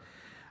can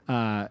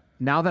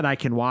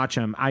watch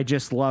them, I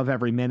just love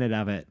every minute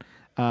of it.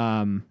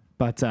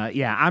 But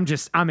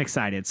I'm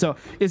excited. So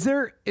is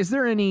there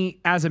any,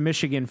 as a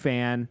Michigan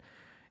fan,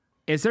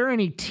 is there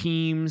any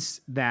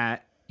teams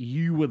that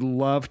you would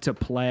love to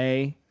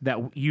play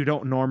that you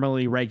don't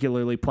normally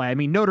regularly play? I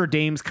mean, Notre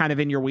Dame's kind of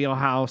in your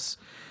wheelhouse.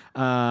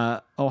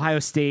 Ohio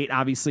State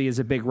obviously is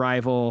a big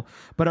rival,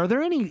 but are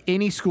there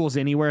any schools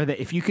anywhere that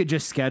if you could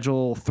just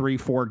schedule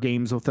 3-4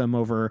 games with them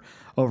over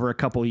a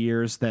couple of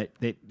years that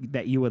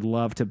you would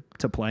love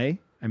to play?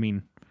 I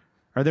mean,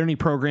 are there any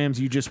programs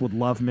you just would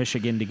love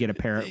Michigan to get a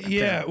pair?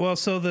 Yeah, well,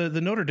 so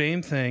the Notre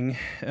Dame thing,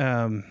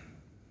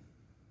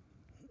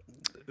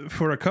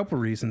 for a couple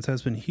reasons,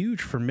 has been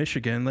huge for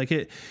Michigan.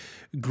 Like,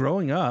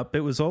 growing up,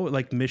 it was always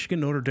like Michigan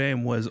Notre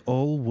Dame was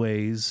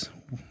always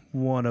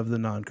one of the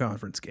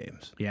non-conference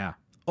games. Yeah,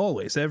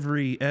 always,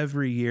 every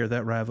year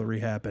that rivalry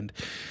happened.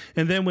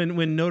 And then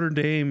when Notre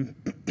Dame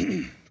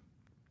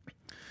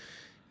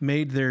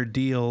made their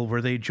deal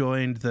where they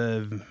joined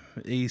the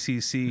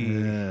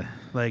ACC,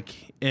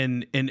 like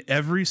in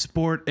every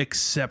sport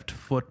except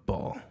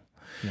football.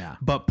 Yeah.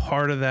 But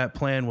part of that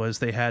plan was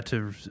they had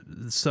to,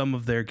 some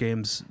of their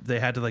games,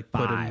 they had to like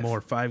put in more.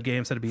 5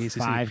 games had to be ACC.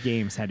 5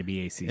 games had to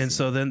be ACC. And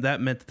so then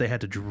that meant that they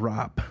had to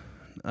drop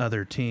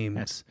other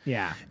teams.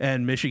 Yeah.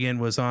 And Michigan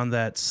was on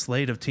that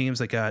slate of teams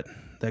that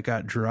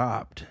got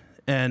dropped.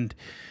 And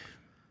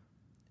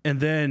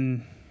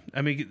then,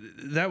 I mean,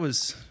 that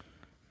was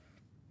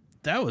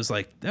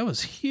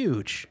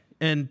huge.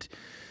 And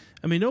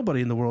I mean, nobody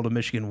in the world of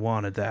Michigan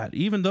wanted that,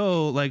 even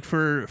though, like,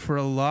 for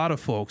a lot of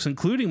folks,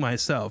 including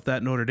myself,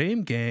 that Notre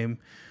Dame game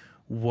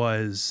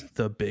was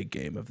the big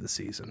game of the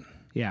season.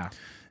 Yeah.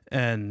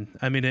 And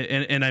I mean,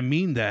 and I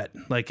mean that.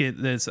 Like,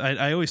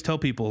 I always tell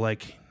people,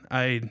 like,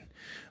 I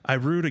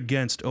root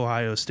against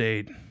Ohio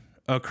State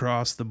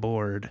across the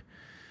board,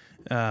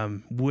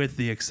 with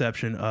the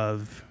exception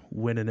of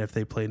when and if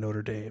they play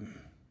Notre Dame.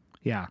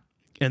 Yeah.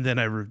 And then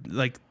I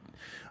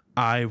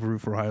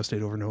root for Ohio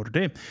State over Notre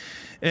Dame.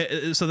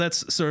 So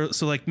that's so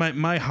like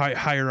my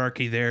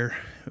hierarchy there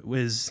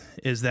is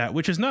that,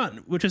 which is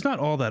not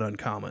all that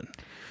uncommon.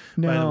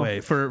 No. By the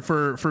way,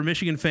 for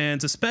Michigan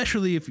fans,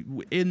 especially if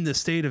in the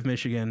state of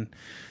Michigan,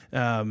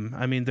 I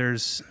mean,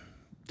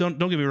 don't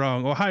get me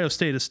wrong, Ohio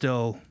State is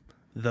still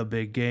the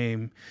big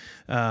game,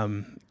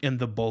 and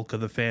the bulk of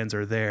the fans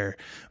are there,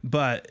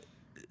 but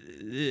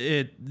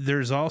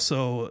there's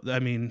also, I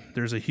mean,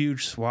 there's a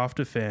huge swath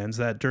of fans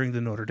that during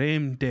the Notre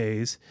Dame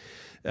days,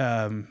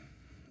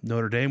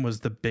 Notre Dame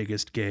was the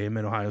biggest game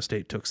and Ohio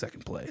State took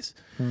second place.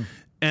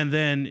 And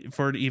then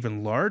for an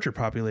even larger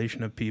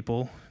population of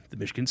people, the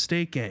Michigan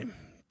State game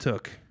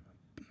took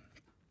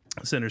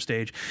center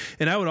stage.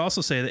 And I would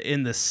also say that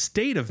in the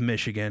state of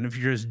Michigan, if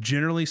you're just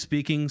generally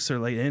speaking, so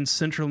like in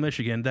central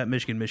Michigan, that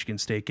Michigan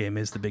State game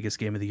is the biggest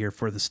game of the year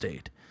for the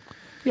state.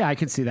 Yeah, I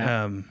can see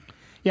that.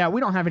 Yeah,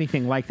 we don't have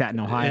anything like that in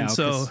Ohio. And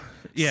so,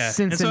 yeah.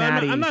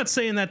 Cincinnati. And so I'm not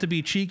saying that to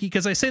be cheeky,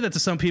 because I say that to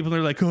some people.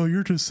 They're like, oh,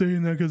 you're just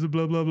saying that because of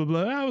blah, blah, blah,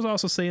 blah. I was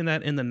also saying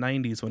that in the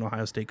 90s when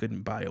Ohio State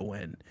couldn't buy a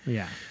win.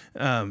 Yeah.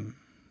 That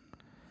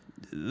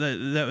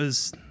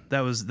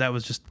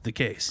was just the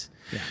case.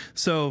 Yeah.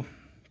 So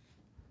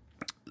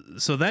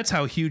that's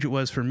how huge it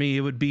was for me.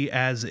 It would be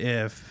as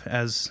if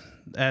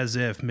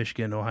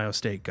Michigan Ohio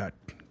State got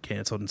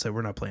canceled and said,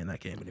 we're not playing that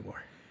game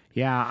anymore.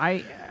 Yeah,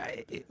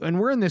 and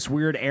we're in this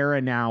weird era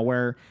now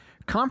where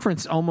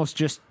conference almost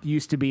just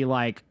used to be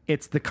like,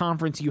 it's the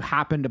conference you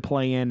happen to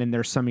play in and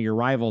there's some of your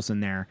rivals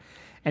in there.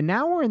 And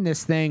now we're in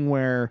this thing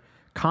where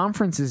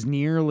conference is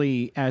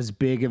nearly as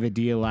big of a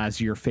deal as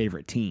your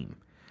favorite team.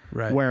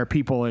 Right. Where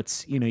people,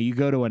 it's, you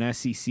go to an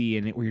SEC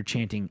and where you're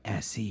chanting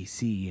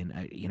SEC and,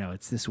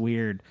 it's this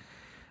weird.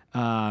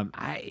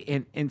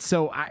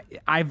 So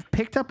I've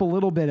picked up a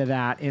little bit of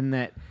that in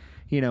that,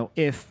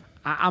 if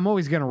I'm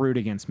always going to root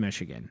against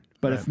Michigan,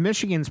 but if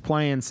Michigan's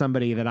playing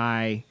somebody that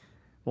I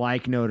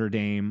like, Notre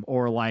Dame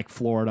or like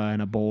Florida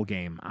in a bowl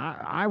game,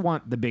 I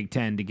want the Big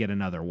Ten to get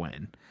another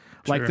win.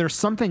 Sure. Like there's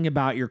something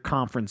about your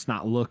conference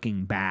not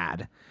looking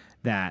bad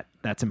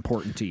that's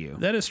important to you.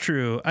 That is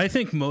true. I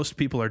think most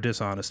people are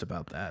dishonest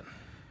about that.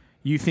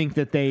 You think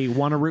that they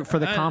want to root for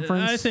the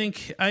conference?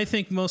 I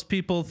think most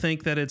people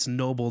think that it's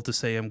noble to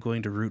say I'm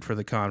going to root for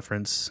the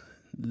conference,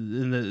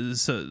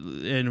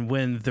 and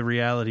when the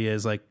reality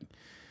is like,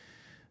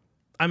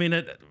 I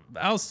mean,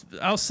 I'll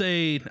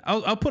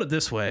put it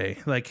this way,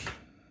 like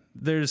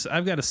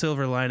I've got a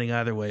silver lining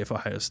either way if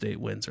Ohio State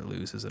wins or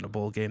loses in a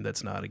bowl game.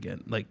 That's not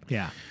again like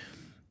yeah.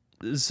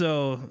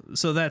 So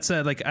that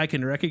said, like I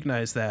can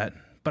recognize that,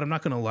 but I'm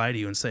not going to lie to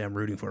you and say I'm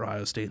rooting for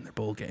Ohio State in their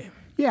bowl game.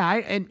 Yeah,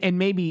 and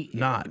maybe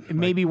not.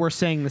 Maybe we're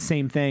saying the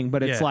same thing,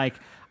 but it's like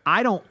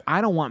I don't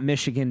want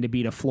Michigan to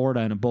beat a Florida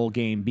in a bowl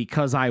game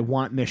because I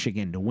want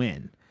Michigan to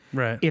win.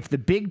 Right. If the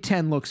Big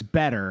Ten looks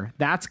better,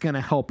 that's going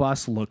to help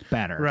us look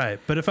better. Right.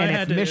 But if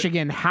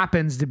Michigan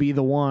happens to be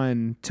the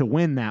one to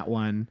win that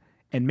one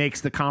and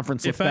makes the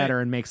conference look better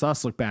and makes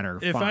us look better,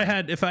 if fine.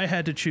 I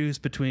had to choose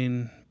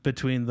between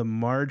the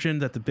margin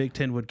that the Big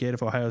Ten would get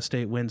if Ohio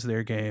State wins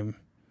their game,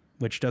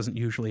 which doesn't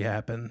usually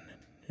happen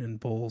in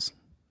bowls,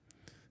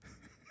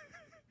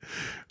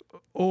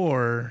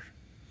 or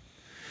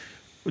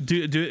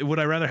would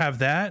I rather have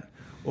that,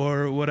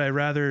 or would I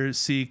rather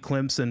see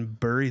Clemson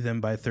bury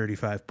them by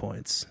 35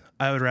 points?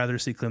 I would rather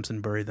see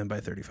Clemson bury them by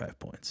 35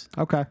 points.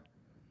 Okay.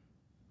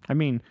 I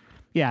mean,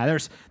 yeah,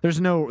 there's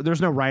no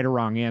right or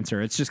wrong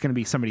answer. It's just going to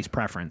be somebody's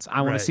preference.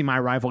 I want to see my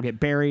rival get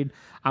buried.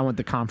 I want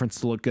the conference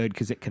to look good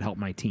because it could help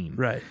my team.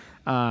 Right.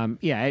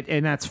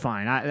 And that's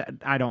fine.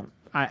 I don't.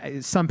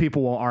 Some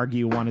people will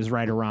argue one is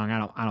right or wrong.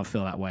 I don't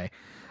feel that way.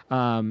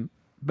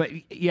 But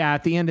yeah,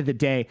 at the end of the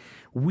day,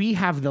 we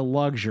have the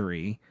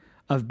luxury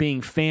of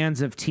being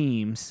fans of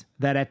teams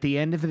that at the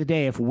end of the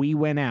day, if we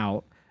win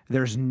out,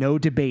 there's no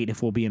debate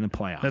if we'll be in the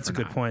playoff. That's a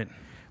good point.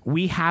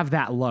 We have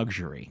that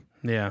luxury.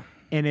 Yeah.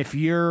 And if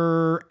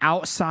you're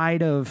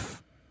outside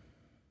of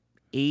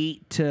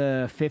 8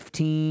 to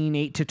 15,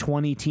 8 to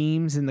 20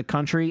 teams in the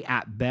country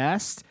at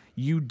best,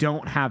 you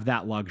don't have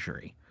that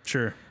luxury.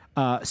 Sure.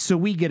 So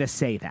we get to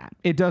say that.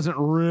 It doesn't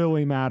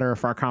really matter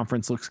if our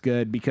conference looks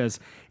good, because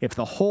if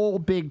the whole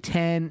Big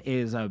Ten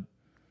is a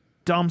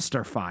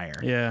dumpster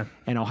fire,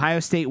 and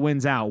Ohio State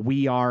wins out,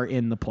 we are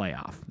in the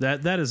playoff.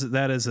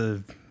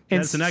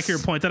 That's an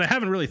accurate point that I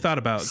haven't really thought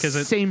about.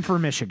 Same for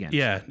Michigan.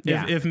 Yeah.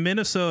 If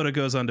Minnesota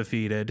goes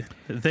undefeated,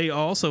 they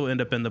also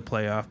end up in the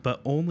playoff,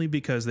 but only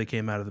because they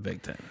came out of the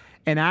Big Ten.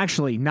 And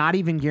actually, not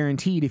even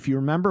guaranteed. If you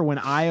remember when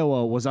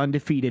Iowa was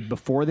undefeated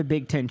before the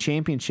Big Ten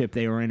championship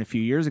they were in a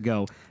few years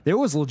ago, there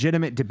was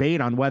legitimate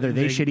debate on whether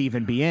they should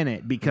even be in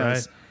it,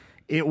 because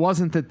it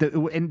wasn't that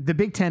the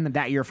Big Ten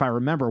that year, if I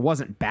remember,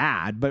 wasn't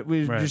bad, but it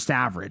was just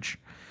average.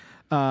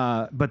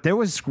 But there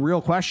was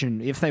real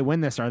question, if they win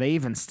this, are they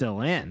even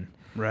still in?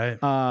 Right.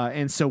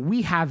 And so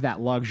we have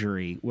that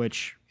luxury,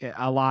 which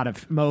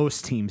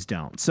most teams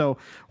don't. So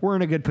we're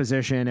in a good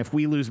position. If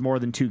we lose more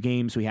than 2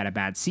 games, we had a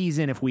bad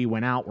season. If we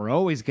went out, we're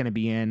always going to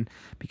be in,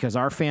 because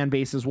our fan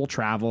bases will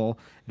travel.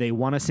 They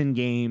want us in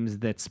games.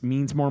 That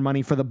means more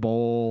money for the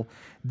bowl.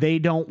 They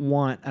don't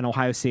want an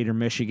Ohio State or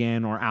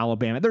Michigan or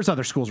Alabama. There's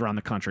other schools around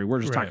the country. We're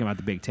just talking about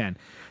the Big Ten.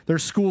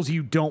 There's schools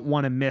you don't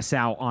want to miss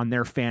out on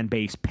their fan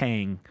base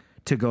paying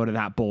to go to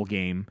that bowl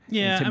game.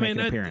 Yeah, and to make an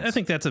appearance. I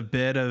think that's a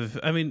bit of,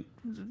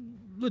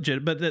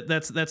 legit, but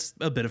that's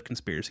a bit of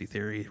conspiracy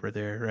theory right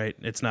there, right?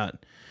 It's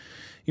not,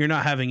 you're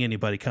not having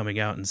anybody coming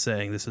out and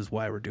saying this is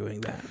why we're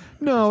doing that.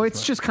 No,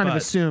 it's just kind of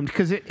assumed,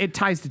 because it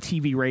ties to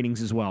TV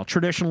ratings as well.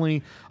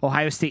 Traditionally,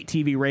 Ohio State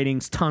TV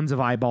ratings, tons of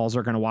eyeballs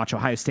are going to watch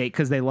Ohio State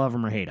because they love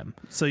them or hate them.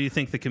 So you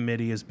think the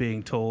committee is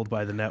being told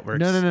by the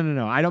networks?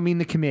 No. I don't mean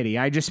the committee.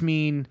 I just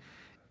mean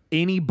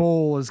any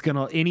bowl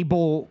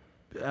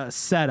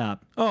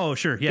setup. Oh,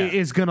 sure, yeah,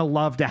 is going to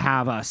love to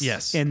have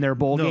us in their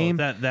bowl game.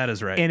 That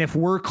is right. And if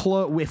we're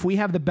if we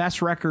have the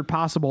best record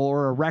possible,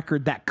 or a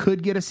record that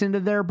could get us into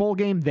their bowl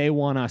game, they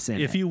want us in.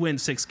 If you win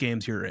 6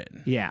 games, you're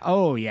in. Yeah.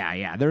 Oh,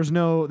 yeah. There's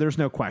no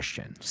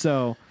question.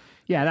 So,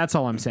 Yeah, that's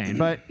all I'm saying.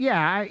 But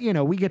yeah,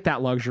 we get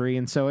that luxury,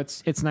 and so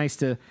it's nice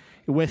to,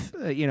 with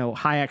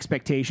high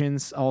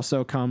expectations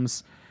also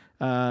comes,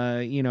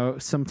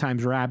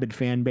 sometimes rabid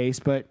fan base,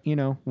 but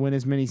win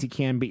as many as you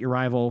can, beat your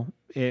rival.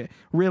 It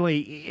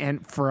really,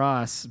 and for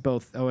us,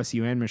 both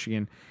OSU and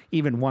Michigan,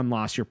 even one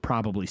loss, you're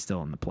probably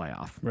still in the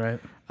playoff, Right.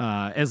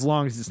 As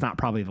long as it's not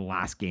probably the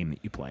last game that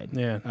you played.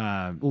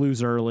 Yeah.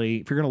 Lose early.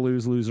 If you're going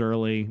to lose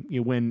early.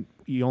 You win.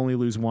 You only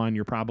lose one,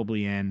 you're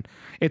probably in.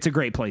 It's a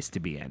great place to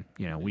be in.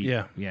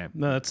 Yeah.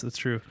 No, that's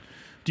true.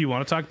 Do you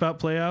want to talk about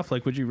playoff?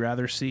 Like, would you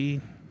rather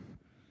see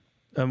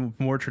a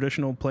more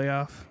traditional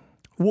playoff?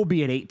 We'll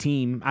be an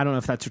 8-team. I don't know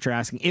if that's what you're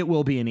asking. It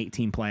will be an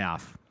 8-team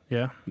playoff.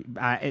 Yeah.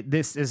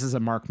 This is a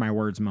mark my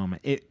words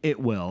moment. It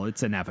will.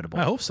 It's inevitable.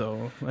 I hope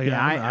so. Like,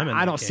 Yeah, I'm in I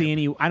that don't see camp.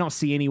 any. I don't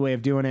see any way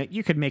of doing it.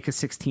 You could make a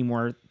 6-team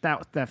where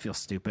that feels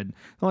stupid.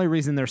 The only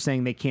reason they're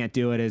saying they can't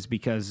do it is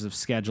because of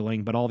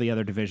scheduling, but all the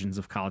other divisions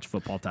of college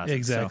football does it.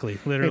 Exactly.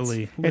 So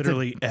Literally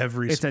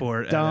every it's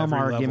sport. a dumb at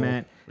every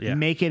argument. Level. Yeah.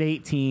 Make it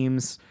 8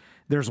 teams.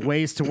 There's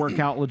ways to work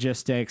out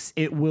logistics.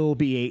 It will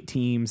be 8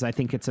 teams. I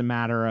think it's a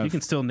matter of You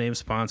can still name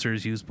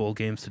sponsors, use bowl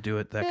games to do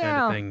it, that kind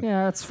of thing.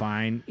 Yeah, that's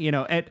fine.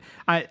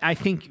 I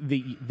think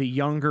the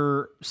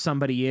younger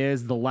somebody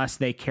is, the less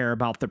they care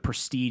about the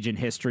prestige and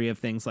history of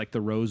things like the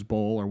Rose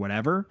Bowl or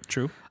whatever.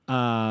 True.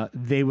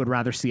 They would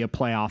rather see a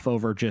playoff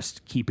over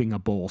just keeping a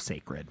bowl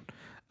sacred.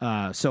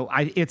 So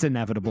it's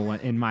inevitable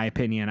in my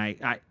opinion.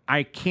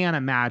 I can't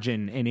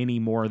imagine in any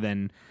more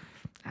than,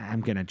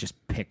 I'm going to just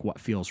pick what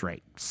feels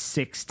right,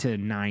 6 to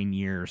 9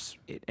 years.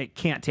 It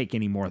can't take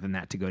any more than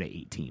that to go to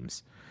 8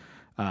 teams.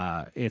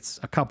 It's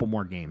a couple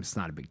more games. It's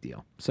not a big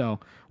deal. So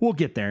we'll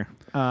get there.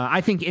 I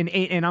think in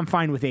 8, and I'm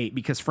fine with 8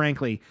 because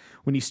frankly,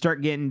 when you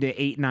start getting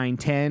to 8, 9,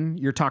 10,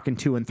 you're talking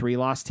 2 and 3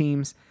 loss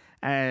teams.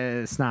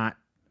 It's not.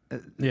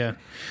 Yeah.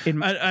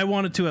 I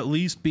wanted to at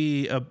least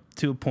be up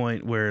to a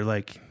point where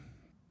like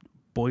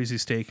Boise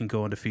State can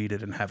go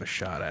undefeated and have a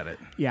shot at it.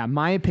 Yeah,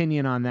 my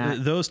opinion on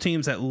that. Those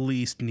teams at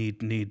least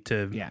need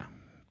to. Yeah.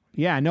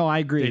 Yeah, no, I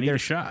agree. They need a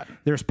shot.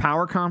 There's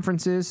power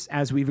conferences,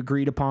 as we've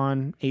agreed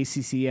upon,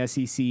 ACC,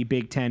 SEC,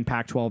 Big 10,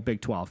 Pac-12,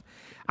 Big 12.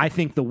 I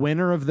think the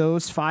winner of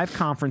those 5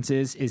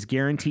 conferences is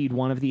guaranteed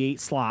one of the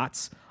 8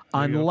 slots,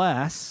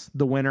 unless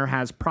the winner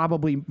has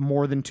probably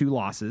more than 2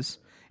 losses,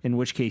 in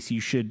which case you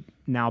should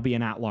now be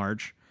an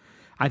at-large.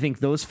 I think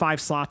those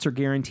 5 slots are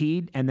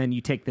guaranteed, and then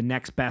you take the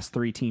next best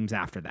 3 teams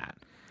after that.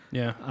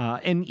 Yeah.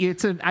 And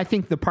I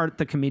think the part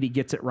the committee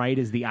gets it right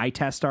is the eye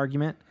test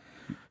argument.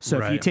 So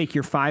if you Right. take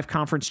your 5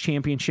 conference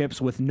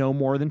championships with no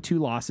more than 2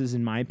 losses,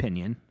 in my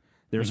opinion,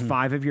 there's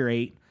 5 of your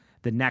 8,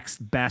 the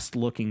next best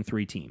looking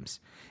 3 teams.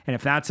 And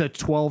if that's a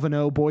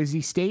 12-0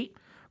 Boise State,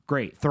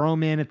 great. Throw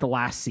them in at the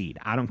last seed.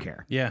 I don't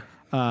care. Yeah.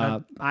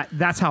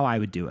 That's how I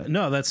would do it.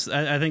 No,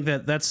 I think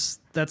that's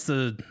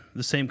the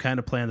same kind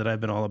of plan that I've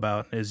been all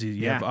about. Is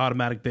you have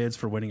automatic bids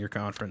for winning your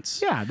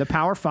conference. Yeah, the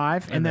Power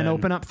 5, and then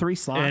open up 3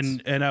 slots.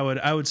 And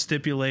I would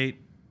stipulate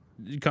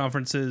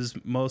conferences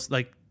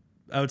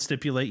I would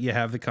stipulate you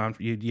have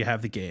you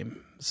have the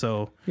game.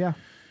 So yeah,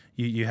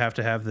 you have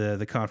to have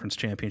the conference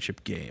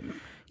championship game.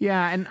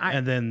 Yeah,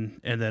 and then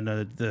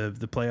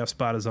the playoff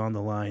spot is on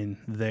the line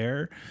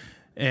there.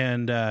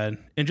 And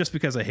just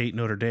because I hate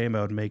Notre Dame,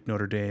 I would make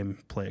Notre Dame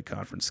play a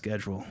conference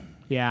schedule.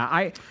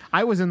 Yeah,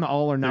 I was in the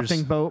all or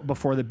nothing boat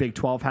before the Big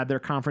 12 had their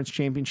conference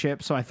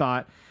championship, so I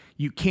thought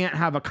you can't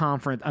have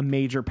a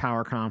major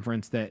power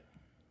conference that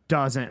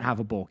doesn't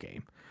have a bowl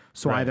game.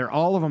 So either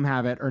all of them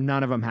have it or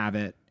none of them have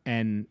it,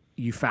 and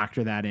you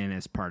factor that in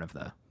as part of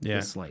the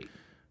slate.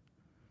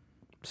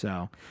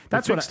 So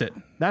that's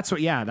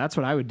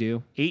what I would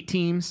do. 8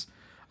 teams,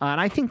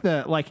 and I think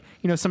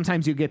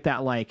sometimes you get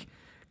that like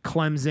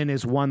Clemson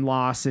is 1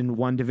 loss in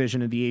one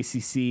division of the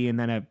ACC, and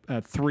then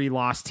a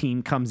 3-loss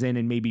team comes in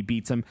and maybe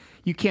beats them.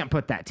 You can't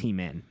put that team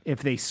in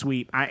if they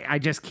sweep. I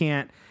just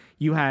can't.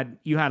 You had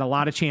a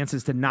lot of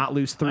chances to not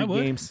lose 3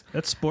 games.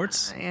 That's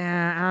sports.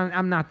 Yeah,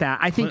 I'm not that.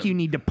 I think you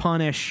need to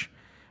punish.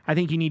 I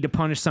think you need to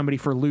punish somebody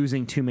for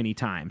losing too many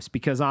times,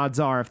 because odds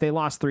are if they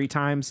lost 3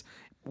 times,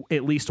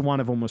 at least one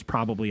of them was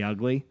probably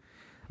ugly.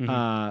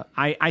 Mm-hmm.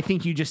 I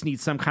think you just need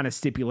some kind of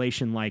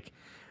stipulation like,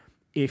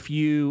 if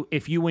you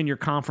win your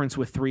conference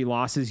with 3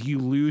 losses, you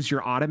lose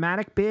your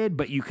automatic bid,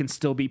 but you can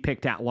still be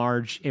picked at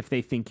large if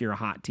they think you're a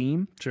hot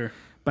team. Sure.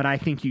 But I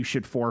think you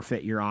should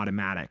forfeit your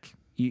automatic.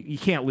 You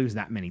can't lose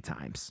that many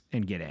times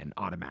and get in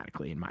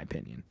automatically, in my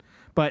opinion.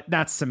 But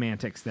that's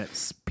semantics that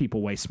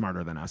people way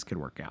smarter than us could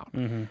work out.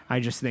 Mm-hmm. I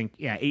just think,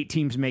 8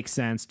 teams makes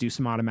sense. Do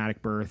some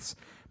automatic berths.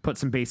 Put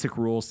some basic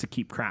rules to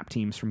keep crap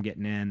teams from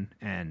getting in,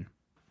 and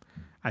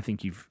I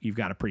think you've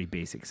got a pretty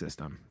basic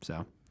system.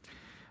 So,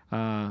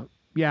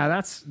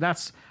 that's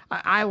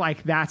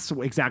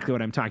exactly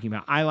what I'm talking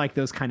about. I like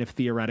those kind of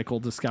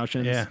theoretical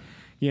discussions. Yeah.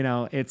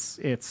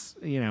 It's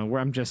where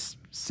I'm just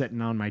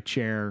sitting on my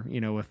chair,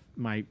 with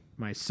my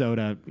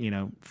soda,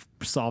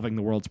 solving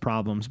the world's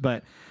problems.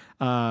 But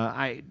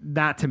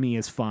That to me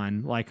is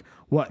fun. Like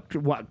what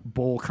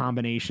bowl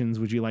combinations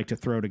would you like to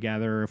throw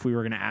together? If we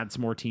were going to add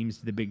some more teams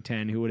to the Big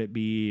Ten, who would it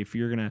be? If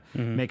you're going to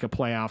make a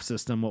playoff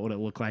system, what would it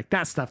look like?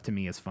 That stuff to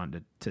me is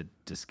fun to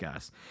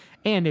discuss.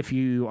 And if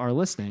you are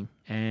listening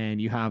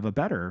and you have a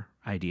better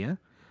idea,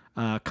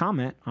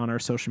 comment on our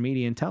social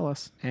media and tell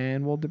us,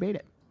 and we'll debate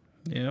it.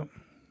 Yeah.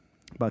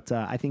 But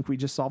I think we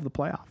just solved the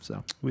playoff.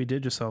 So we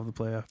did just solve the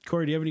playoff.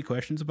 Kory, do you have any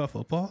questions about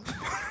football?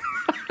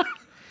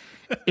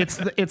 It's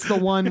the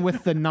one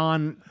with the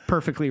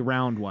non-perfectly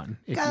round one.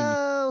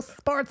 Go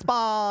sports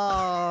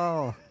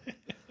ball!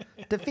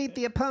 Defeat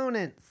the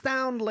opponent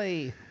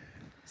soundly.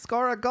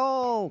 Score a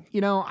goal. You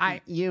know,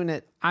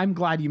 I'm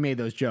glad you made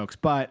those jokes,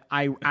 but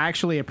I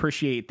actually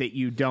appreciate that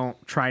you don't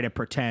try to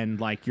pretend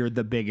like you're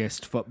the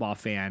biggest football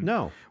fan.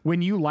 No.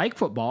 When you like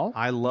football,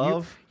 I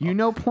love... You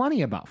know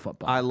plenty about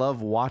football. I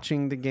love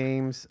watching the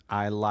games.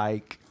 I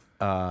like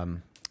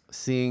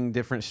seeing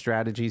different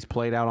strategies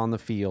played out on the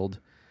field.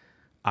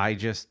 I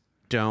just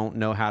don't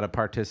know how to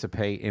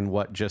participate in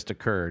what just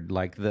occurred.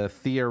 Like the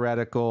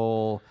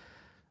theoretical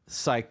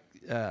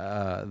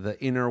the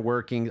inner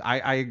working.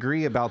 I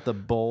agree about the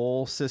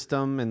bowl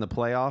system and the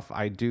playoff.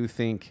 I do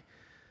think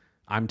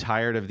I'm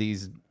tired of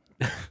these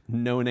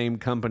no-name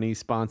company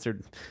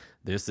sponsored.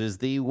 This is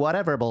the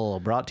whatever bowl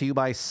brought to you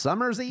by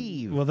Summer's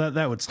Eve. Well,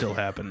 that would still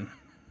happen.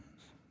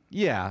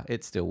 Yeah,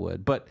 it still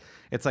would. But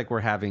it's like we're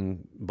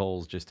having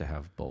bowls just to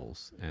have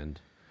bowls. And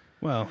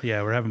well,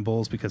 yeah, we're having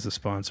bowls because the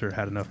sponsor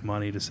had enough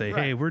money to say,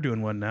 hey, we're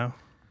doing one now.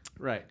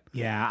 Right.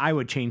 Yeah, I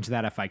would change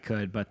that if I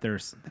could, but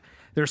there's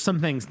some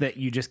things that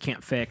you just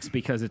can't fix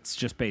because it's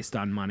just based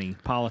on money.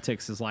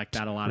 Politics is like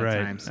that a lot of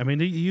times. I mean,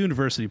 the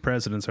university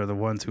presidents are the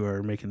ones who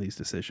are making these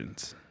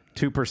decisions.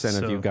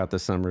 2% of you got the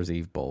Summer's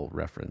Eve Bowl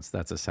reference.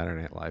 That's a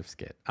Saturday Night Live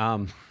skit.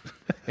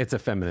 It's a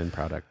feminine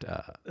product.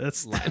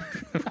 That's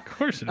of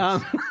course it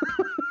is.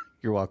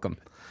 You're welcome.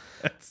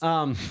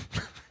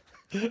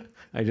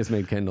 I just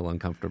made Kendall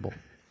uncomfortable.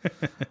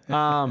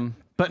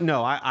 But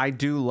no, I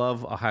do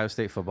love Ohio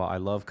State football. I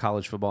love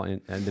college football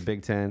and the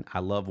Big Ten. I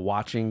love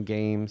watching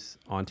games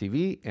on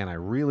TV, and I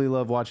really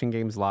love watching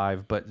games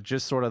live. But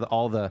just sort of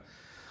all the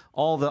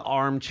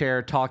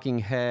armchair talking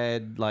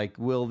head, like,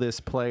 will this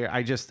player?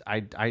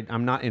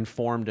 I'm not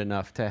informed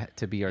enough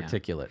to be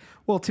articulate.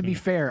 Well, to be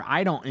fair,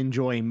 I don't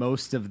enjoy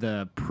most of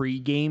the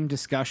pregame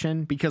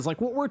discussion because, like,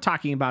 what we're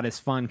talking about is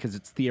fun because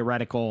it's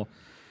theoretical.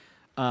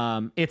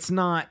 It's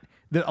not.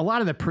 A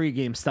lot of the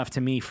pregame stuff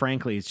to me,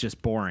 frankly, is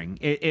just boring.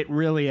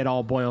 It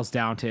all boils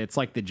down to, it's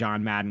like the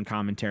John Madden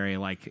commentary,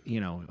 like, you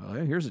know,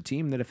 here's a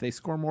team that if they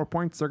score more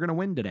points, they're going to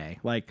win today.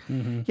 Like,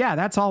 yeah,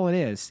 that's all it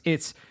is.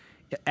 It's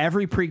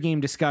every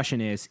pregame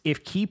discussion is,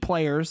 if key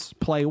players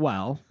play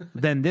well,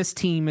 then this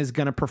team is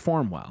going to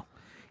perform well.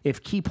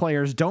 If key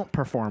players don't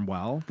perform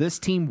well, this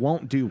team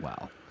won't do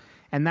well.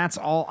 And that's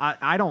all.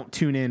 I don't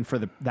tune in for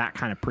that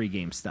kind of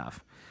pregame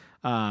stuff.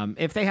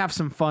 If they have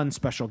some fun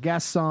special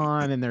guests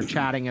on and they're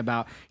chatting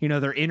about, you know,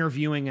 they're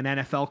interviewing an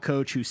NFL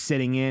coach who's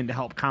sitting in to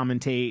help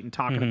commentate and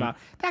talking about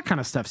that kind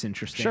of stuff's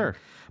interesting. Sure.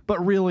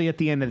 But really, at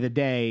the end of the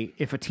day,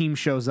 if a team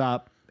shows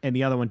up and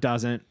the other one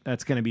doesn't,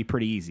 that's going to be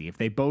pretty easy. If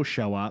they both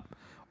show up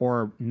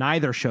or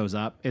neither shows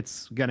up,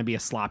 it's going to be a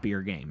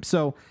sloppier game.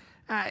 So,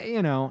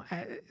 you know,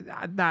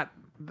 that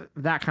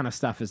kind of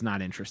stuff is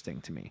not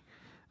interesting to me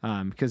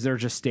because they're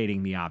just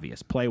stating the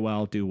obvious. Play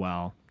well, do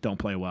well. Don't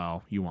play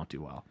well, you won't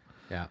do well.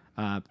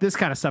 Yeah. This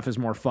kind of stuff is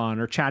more fun,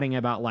 or chatting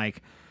about,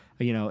 like,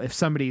 you know, if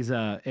somebody's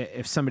a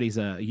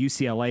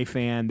UCLA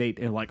fan,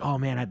 they're like, oh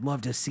man, I'd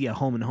love to see a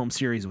home and home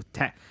series with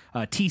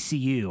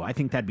TCU. I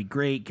think that'd be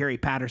great. Gary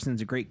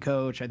Patterson's a great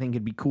coach. I think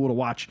it'd be cool to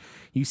watch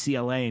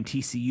UCLA and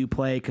TCU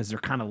play because they're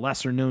kind of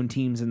lesser known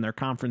teams in their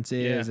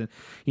conferences. And,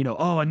 you know,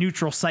 a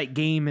neutral site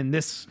game in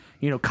this,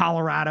 you know,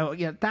 Colorado.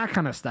 Yeah, that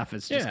kind of stuff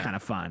is just kind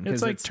of fun.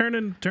 It's like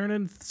turning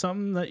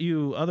something that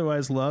you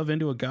otherwise love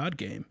into a God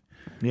game.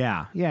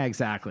 Yeah,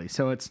 exactly.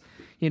 So it's,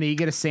 you know, you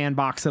get to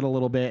sandbox it a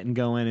little bit and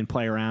go in and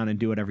play around and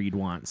do whatever you'd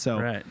want.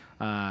 So,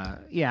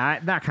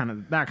 that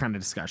kind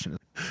of discussion.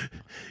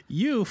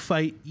 You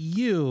fight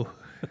you.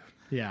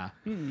 Yeah.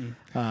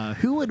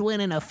 Who would win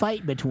in a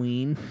fight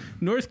between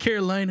North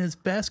Carolina's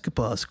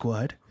basketball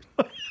squad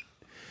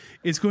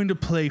is going to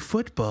play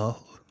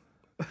football?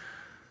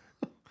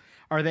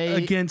 Are they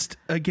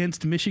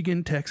against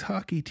Michigan Tech's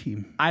hockey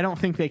team? I don't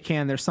think they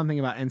can. There's something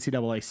about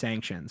NCAA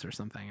sanctions or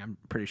something. I'm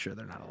pretty sure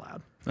they're not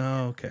allowed.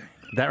 Oh, okay.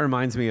 That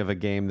reminds me of a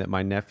game that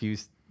my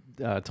nephews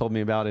told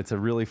me about. It's a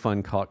really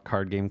fun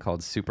card game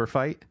called Super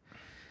Fight,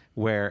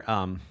 where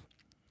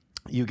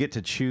you get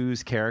to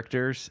choose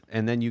characters,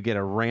 and then you get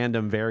a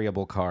random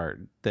variable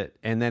card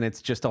and then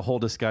it's just a whole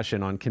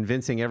discussion on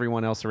convincing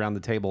everyone else around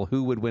the table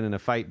who would win in a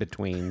fight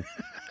between.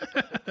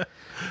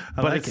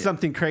 But it's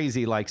something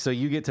crazy, like, so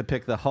you get to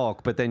pick the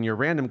Hulk, but then your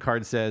random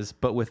card says,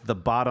 but with the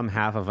bottom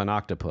half of an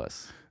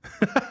octopus.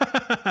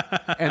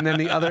 And then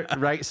the other,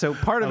 right? So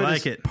part of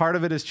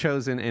it is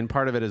chosen and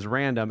part of it is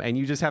random, and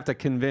you just have to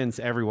convince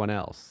everyone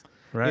else.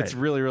 Right. It's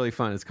really, really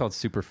fun. It's called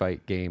Super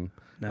Fight Game.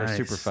 Nice. Or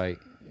Super Fight.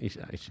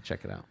 I should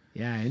check it out.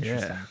 Yeah,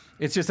 interesting. Yeah.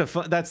 It's just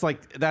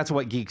that's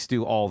what geeks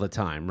do all the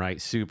time,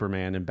 right?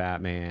 Superman and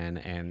Batman,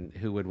 and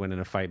who would win in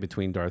a fight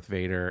between Darth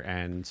Vader,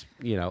 and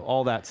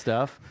all that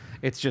stuff.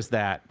 It's just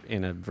that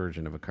in a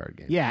version of a card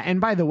game. Yeah, and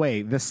by the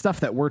way, the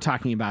stuff that we're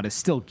talking about is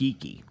still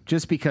geeky.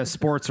 Just because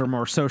sports are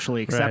more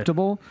socially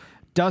acceptable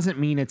doesn't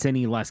mean it's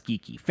any less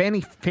geeky.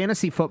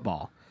 Fantasy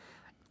football,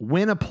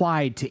 when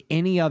applied to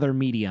any other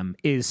medium,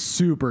 is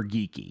super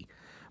geeky.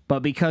 But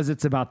because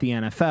it's about the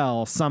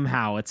NFL,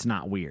 somehow it's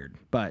not weird.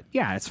 But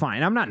yeah, it's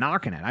fine. I'm not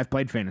knocking it. I've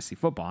played fantasy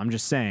football. I'm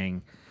just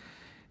saying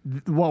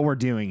what we're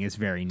doing is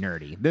very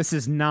nerdy. This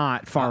is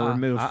not far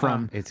removed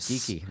from. It's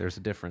geeky. There's a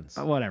difference.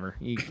 Whatever.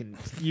 You can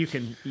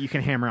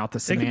hammer out the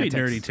It semantics.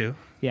 can be nerdy too.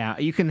 Yeah,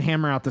 you can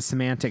hammer out the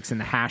semantics and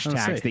the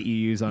hashtags that you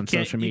use on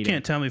social media. You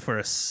can't tell me for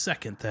a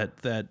second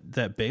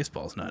that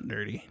baseball's not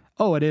nerdy.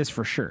 Oh, it is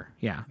for sure.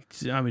 Yeah.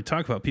 I mean,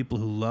 talk about people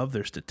who love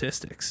their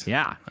statistics.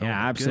 Yeah. Oh, Yeah,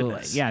 my absolutely.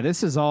 goodness. Yeah,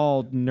 this is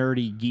all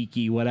nerdy,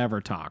 geeky,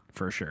 whatever talk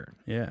for sure.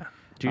 Yeah.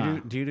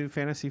 Do you do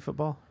fantasy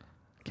football,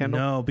 Kendall?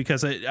 No,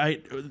 because I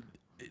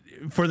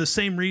for the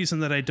same reason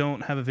that I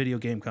don't have a video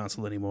game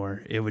console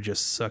anymore, it would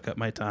just suck up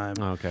my time.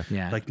 Oh, okay.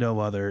 Yeah. Like no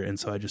other, and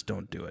so I just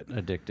don't do it.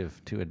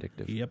 Too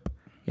addictive. Yep.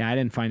 Yeah, I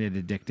didn't find it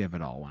addictive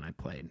at all when I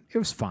played. It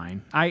was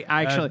fine.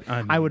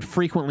 I would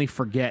frequently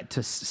forget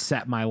to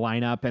set my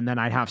lineup, and then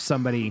I'd have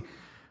somebody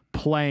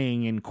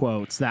playing in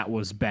quotes that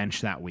was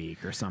bench that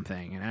week or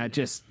something, and I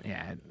just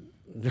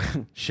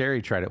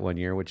Sherry tried it one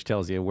year, which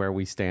tells you where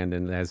we stand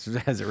in as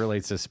it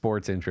relates to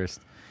sports interest.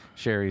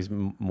 Sherry's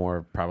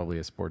more probably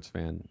a sports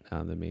fan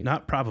than me.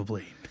 Not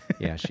probably.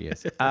 Yeah, she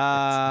is.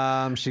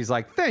 She's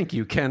like, thank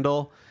you,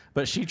 Kendall.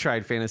 But she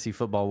tried fantasy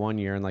football one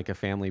year in like a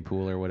family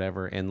pool or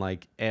whatever, and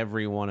like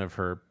every one of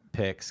her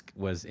picks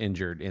was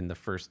injured in the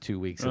first 2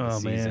 weeks of the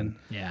season. Man.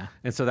 yeah.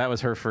 And so that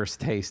was her first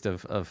taste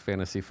of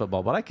fantasy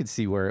football. But I could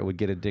see where it would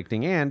get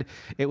addicting, and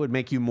it would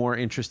make you more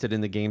interested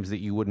in the games that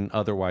you wouldn't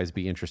otherwise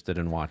be interested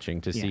in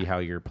watching to see how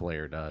your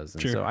player does.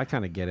 And Sure. so I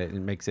kind of get it.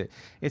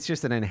 It's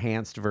just an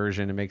enhanced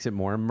version. It makes it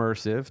more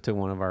immersive to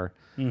one of our,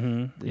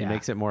 it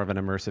makes it more of an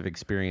immersive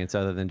experience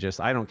other than just,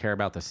 I don't care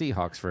about the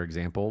Seahawks, for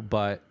example,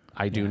 but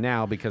I do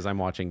now because I'm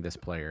watching this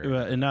player.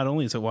 And not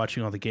only is it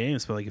watching all the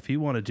games, but like if you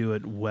want to do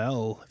it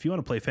well, if you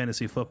want to play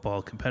fantasy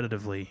football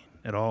competitively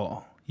at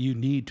all, you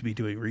need to be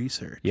doing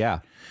research. Yeah.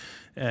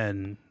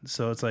 And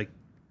so it's like,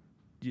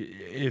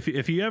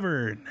 if you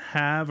ever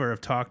have or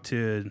have talked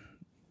to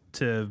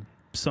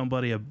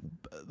somebody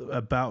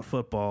about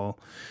football,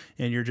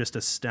 and you're just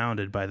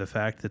astounded by the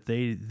fact that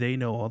they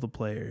know all the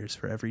players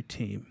for every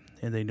team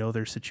and they know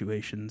their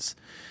situations,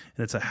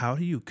 and it's like, how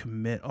do you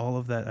commit all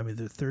of that? I mean,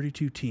 there are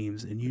 32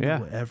 teams, and you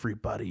know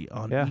everybody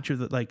on each of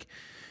the, like,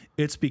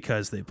 it's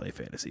because they play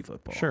fantasy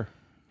football. Sure.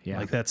 Yeah.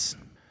 Like that's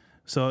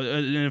so.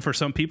 And for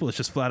some people, it's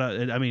just flat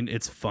out. I mean,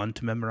 it's fun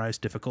to memorize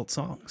difficult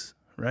songs,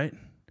 right?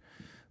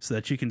 So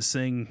that you can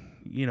sing.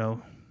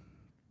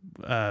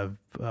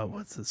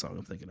 What's the song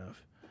I'm thinking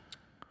of?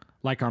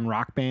 Like on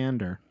Rock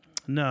Band or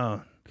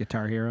No.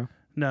 Guitar Hero.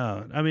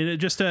 No. I mean, it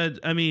just.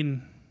 I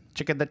mean.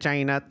 Chicken the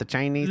China, the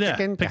Chinese Yeah,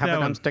 chicken. pick You have that a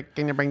one. drumstick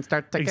in your brain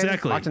start ticking.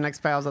 Exactly. Watch the next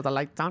files of the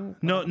lights on.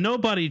 No,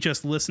 nobody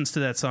just listens to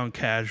that song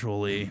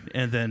casually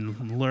and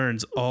then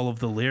learns all of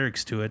the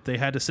lyrics to it. They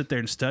had to sit there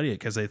and study it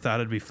because they thought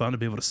it'd be fun to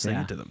be able to sing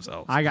Yeah. it to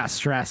themselves. I got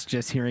stressed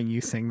just hearing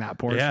you sing that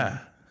portion. Yeah.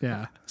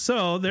 Yeah.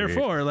 So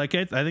therefore, like,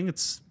 I think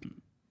it's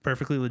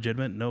perfectly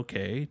legitimate and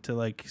okay to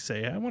like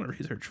say, I want to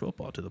research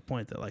football to the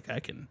point that like I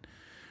can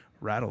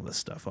rattle this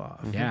stuff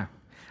off. Yeah.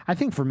 I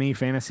think for me,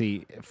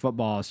 fantasy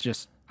football is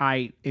just,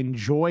 I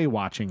enjoy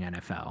watching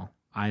NFL.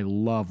 I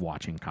love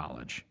watching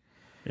college.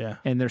 Yeah.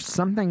 And there's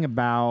something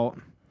about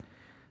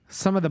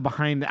some of the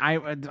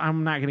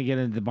I'm not going to get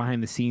into the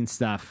behind the scenes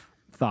stuff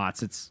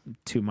thoughts. It's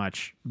too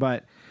much,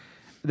 but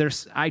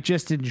I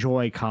just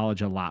enjoy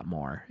college a lot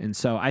more. And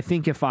so I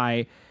think if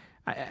I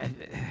liked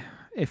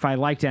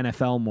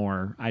NFL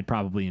more, I'd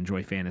probably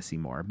enjoy fantasy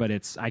more, but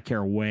I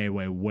care way,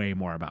 way, way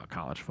more about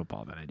college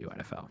football than I do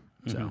NFL.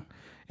 So,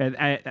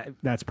 and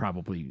that's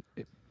probably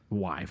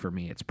why for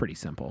me. It's pretty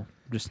simple.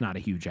 I'm just not a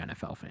huge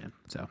NFL fan.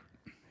 So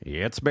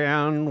It's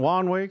been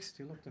 1 week.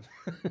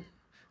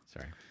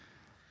 Sorry.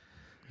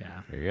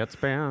 yeah. It's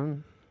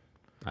been.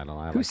 I don't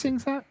know. Who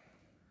sings that?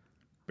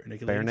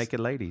 Bare Naked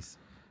Ladies.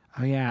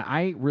 Oh yeah,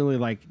 I really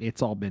like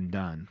 "It's All Been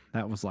Done."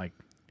 That was like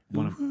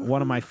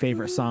one of my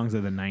favorite songs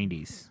of the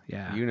 '90s.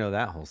 Yeah, You know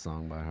that whole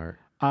song by heart.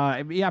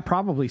 yeah,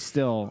 probably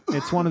still.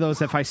 It's one of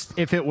those.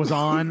 If it was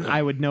on,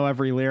 I would know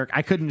every lyric.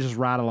 I couldn't just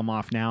rattle them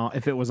off now.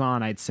 If it was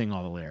on, I'd sing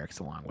all the lyrics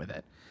along with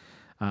it.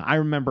 I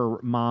remember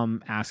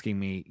Mom asking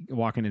me,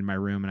 walking in my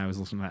room, and I was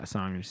listening to that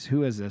song, and she said,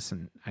 "Who is this?"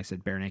 And I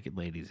said, "Bare Naked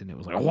Ladies," and it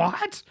was like,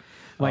 "What?"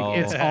 Like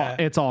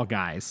it's all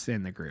guys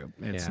in the group.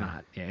 It's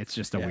not. Yeah, it's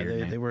just a weird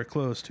name. They were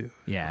close to.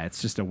 Yeah,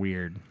 it's just a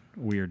weird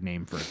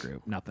name for a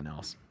group. Nothing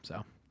else.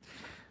 So,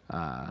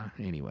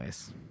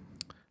 anyways,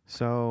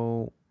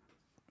 So,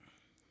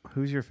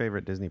 who's your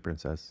favorite Disney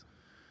princess?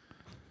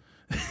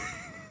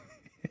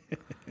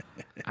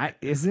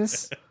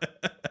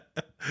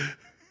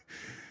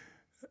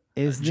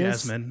 Is this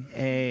Jasmine.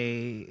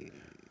 a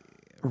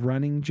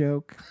running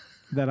joke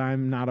that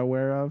I'm not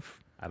aware of?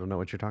 I don't know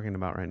what you're talking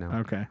about right now.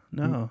 Okay.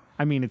 No.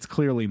 I mean, it's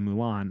clearly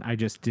Mulan. I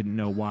just didn't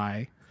know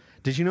why.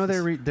 Did you know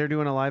they're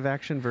doing a live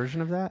action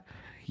version of that?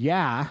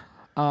 Yeah.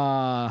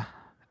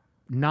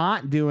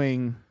 Not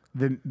doing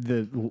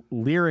the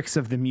lyrics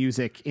of the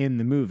music in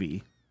the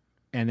movie.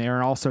 And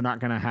they're also not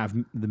going to have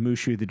the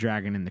Mushu, the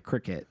dragon, and the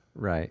cricket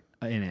Right.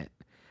 in it.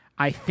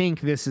 I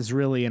think this is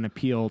really an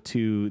appeal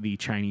to the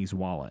Chinese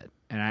wallet.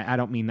 And I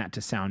don't mean that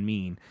to sound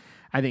mean.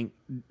 I think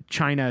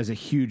China is a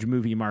huge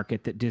movie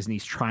market that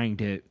Disney's trying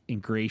to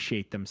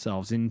ingratiate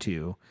themselves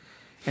into.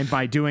 And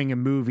by doing a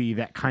movie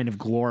that kind of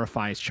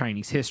glorifies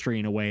Chinese history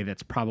in a way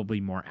that's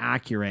probably more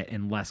accurate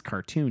and less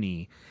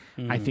cartoony,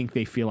 I think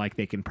they feel like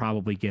they can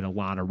probably get a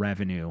lot of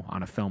revenue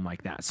on a film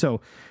like that. So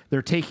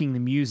they're taking the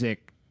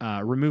music,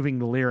 removing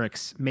the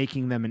lyrics,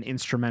 making them an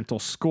instrumental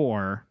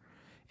score,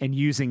 and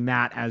using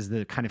that as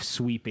the kind of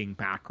sweeping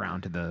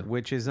background to the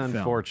Which is film.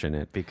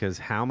 unfortunate because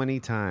how many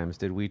times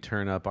did we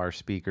turn up our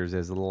speakers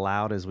as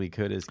loud as we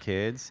could as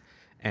kids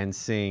and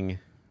sing,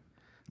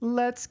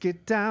 "Let's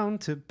get down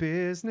to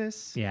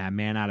business"? Yeah,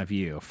 Man Out of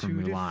You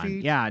from To Mulan.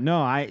 defeat Yeah, no,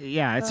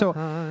 so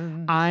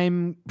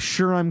I'm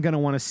sure I'm going to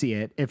want to see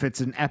it. If it's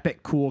an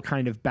epic, cool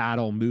kind of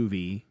battle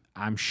movie,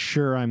 I'm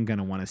sure I'm going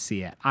to want to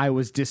see it. I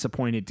was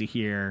disappointed to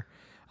hear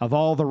of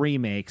all the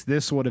remakes,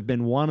 this would have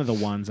been one of the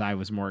ones I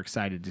was more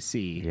excited to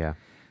see. Yeah.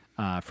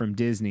 From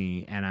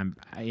Disney, and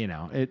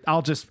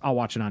I'll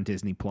watch it on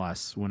Disney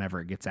Plus whenever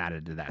it gets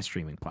added to that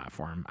streaming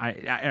platform.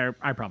 I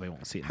probably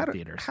won't see it in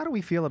theaters. How do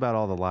we feel about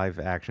all the live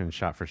action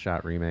shot for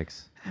shot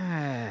remakes?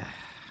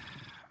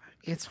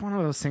 It's one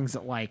of those things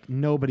that like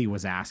nobody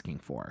was asking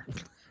for.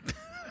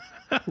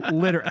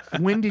 Literally,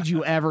 when did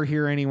you ever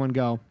hear anyone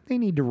go, they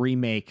need to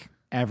remake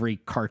every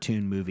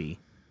cartoon movie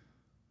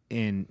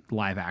in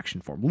live action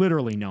form?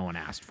 Literally, no one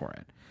asked for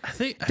it.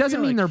 I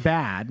Doesn't feel mean they're like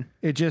bad.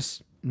 It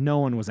just no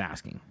one was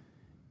asking.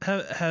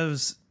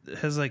 has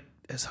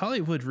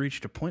Hollywood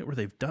reached a point where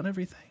they've done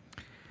everything,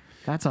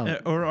 That's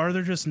a or are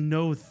there just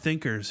no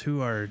thinkers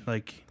who are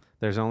like?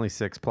 There's only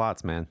 6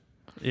 plots, man.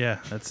 Yeah,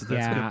 that's a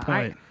good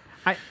point.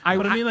 But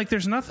I mean, like,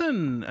 there's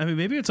nothing. I mean,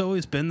 maybe it's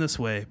always been this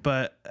way,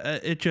 but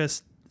it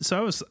just.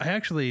 So I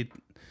actually,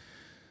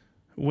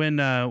 when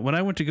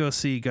I went to go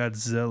see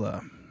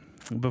Godzilla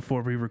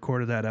before we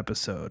recorded that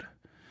episode,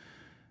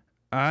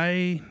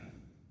 I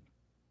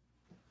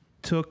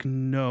took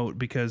note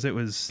because it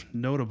was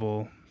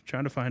notable.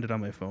 Trying to find it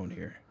on my phone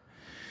here.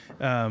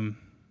 There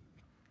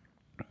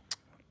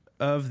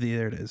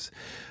it is.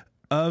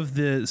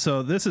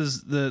 So this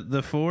is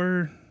the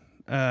 4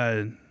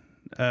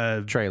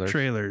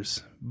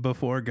 trailers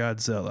before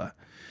Godzilla.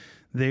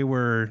 There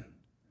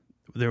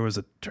was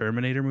a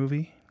Terminator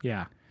movie.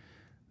 yeah.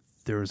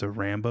 There was a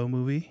Rambo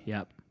movie.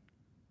 Yep.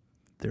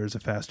 There was a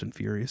Fast and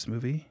Furious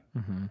movie.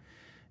 Mm-hmm.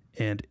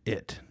 And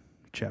It,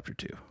 Chapter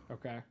 2.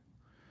 Okay.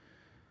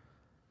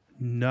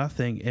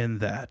 Nothing in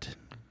that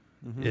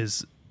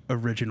is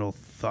original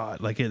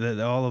thought. Like we're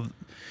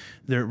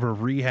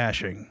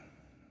rehashing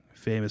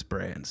famous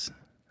brands,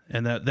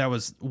 and that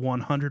was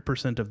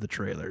 100% of the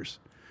trailers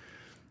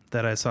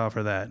that I saw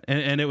for that.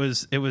 And it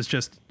was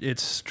just, it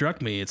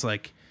struck me. It's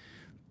like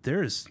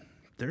there is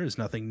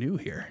nothing new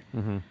here.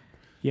 Mm-hmm.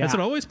 Yeah. Has it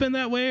always been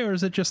that way, or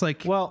is it just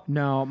like? Well,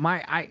 no,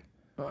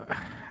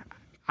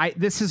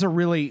 this is a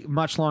really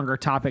much longer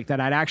topic that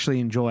I'd actually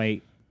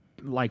enjoy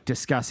like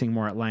discussing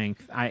more at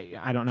length.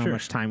 I don't know how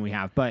much time we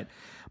have, but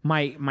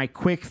my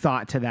quick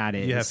thought to that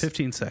is You have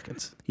 15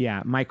 seconds.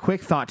 Yeah, my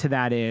quick thought to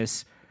that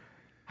is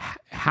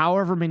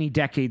however many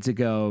decades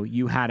ago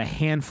you had a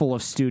handful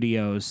of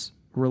studios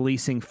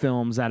releasing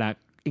films at an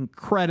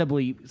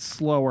incredibly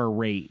slower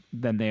rate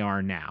than they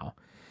are now.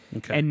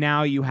 Okay. And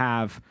now you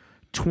have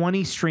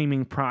 20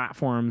 streaming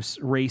platforms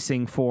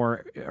racing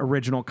for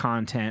original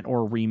content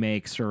or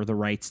remakes or the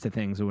rights to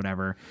things or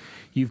whatever.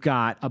 You've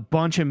got a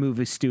bunch of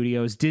movie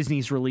studios.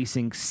 Disney's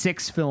releasing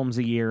 6 films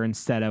a year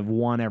instead of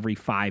 1 every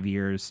 5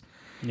 years.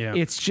 Yeah.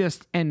 It's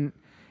just, and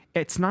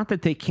it's not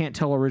that they can't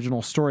tell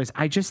original stories.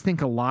 I just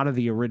think a lot of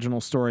the original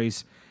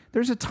stories,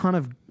 there's a ton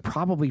of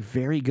probably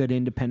very good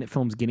independent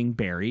films getting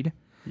buried.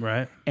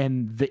 Right.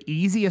 And the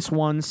easiest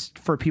ones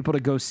for people to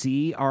go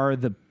see are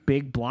the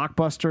big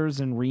blockbusters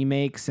and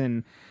remakes.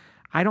 And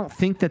I don't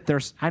think that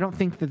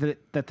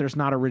there's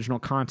not original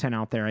content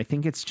out there. I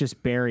think it's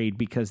just buried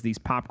because these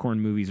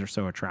popcorn movies are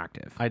so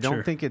attractive. I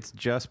don't think it's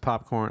just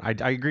popcorn. I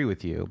agree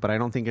with you, but I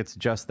don't think it's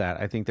just that.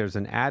 I think there's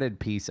an added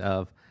piece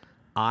of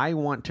I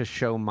want to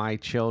show my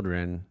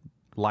children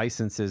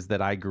licenses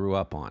that I grew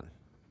up on.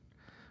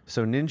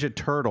 So Ninja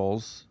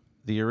Turtles,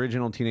 the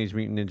original Teenage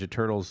Mutant Ninja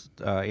Turtles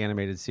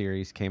animated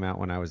series came out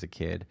when I was a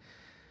kid.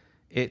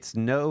 It's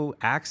no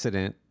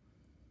accident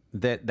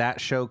that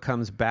show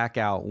comes back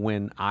out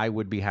when I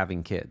would be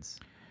having kids.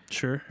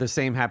 Sure. The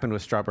same happened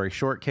with Strawberry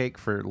Shortcake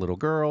for little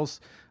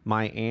girls.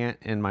 My aunt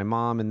and my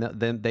mom, and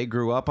then they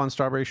grew up on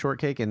Strawberry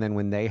Shortcake, and then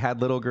when they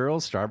had little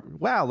girls,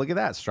 wow, look at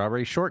that,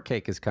 Strawberry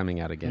Shortcake is coming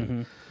out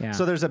again. Mm-hmm. Yeah.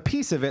 So there's a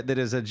piece of it that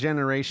is a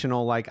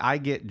generational, like I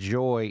get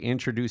joy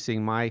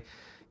introducing my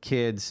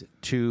kids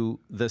to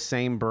the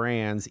same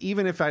brands,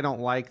 even if I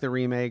don't like the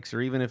remakes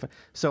or even if.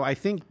 So I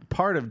think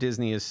part of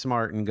Disney is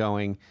smart in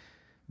going,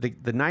 the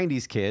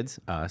 90s kids,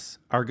 us,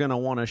 are going to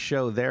want to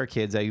show their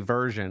kids a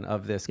version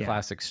of this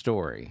classic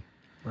story.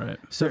 Right.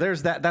 So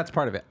there's that. That's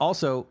part of it.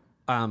 Also,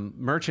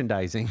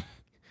 merchandising.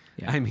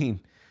 Yeah. I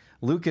mean,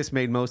 Lucas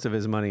made most of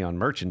his money on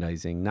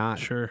merchandising,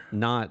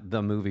 not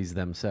the movies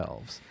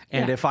themselves.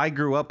 And if I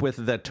grew up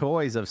with the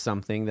toys of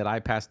something that I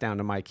passed down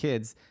to my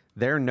kids,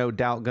 they're no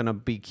doubt going to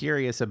be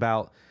curious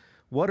about,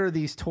 what are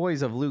these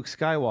toys of Luke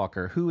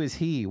Skywalker? Who is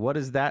he? What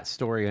is that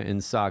story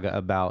in Saga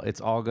about? It's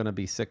all going to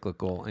be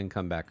cyclical and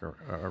come back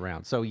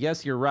around. So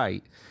yes, you're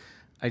right.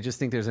 I just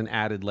think there's an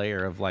added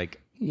layer of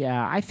like,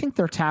 yeah, I think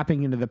they're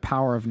tapping into the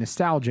power of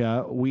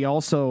nostalgia. We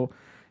also,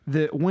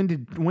 when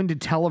did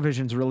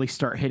televisions really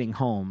start hitting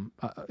homes?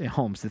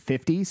 The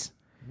 50s,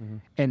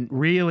 and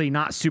really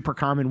not super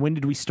common. When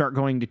did we start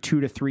going to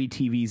 2 to 3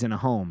 TVs in a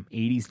home?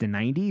 80s to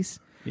 90s.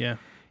 Yeah,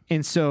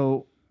 and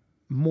so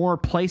more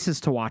places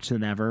to watch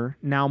than ever.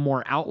 Now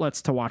more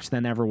outlets to watch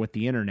than ever with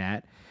the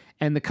internet,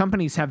 and the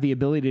companies have the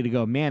ability to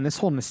go, man, this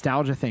whole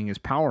nostalgia thing is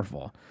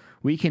powerful.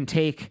 We can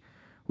take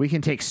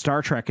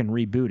Star Trek and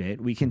reboot it.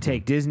 We can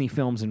take Disney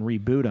films and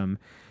reboot them.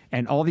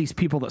 And all these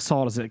people that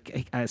saw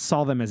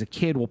them as a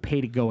kid will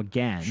pay to go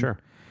again. Sure.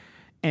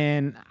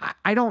 And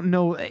I don't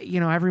know,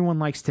 everyone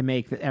likes to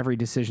make every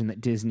decision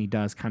that Disney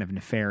does kind of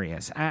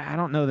nefarious. I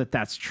don't know that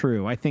that's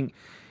true. I think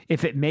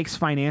if it makes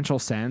financial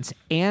sense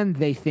and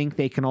they think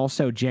they can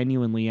also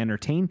genuinely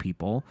entertain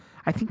people,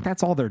 I think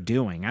that's all they're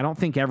doing. I don't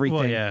think everything.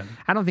 Well, yeah.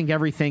 I don't think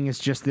everything is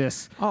just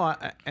this. Oh,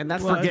 and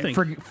that's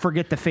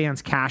forget the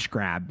fans' cash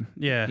grab.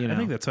 Yeah, I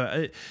think that's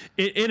why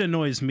it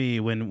annoys me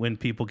when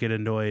people get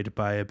annoyed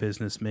by a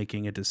business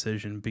making a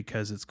decision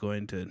because it's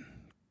going to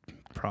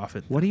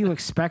profit. What do you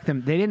expect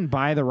them? They didn't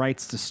buy the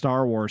rights to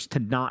Star Wars to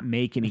not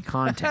make any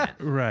content.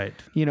 Right.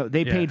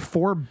 They paid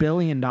 $4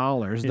 billion.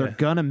 They're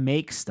gonna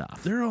make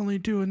stuff. They're only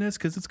doing this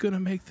because it's going to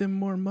make them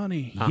more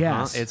money.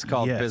 Yes, it's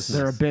called business.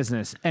 They're a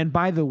business, and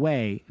by the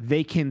way,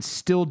 they can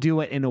still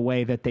do it in a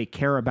way that they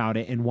care about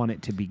it and want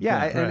it to be good.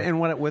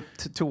 And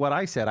to what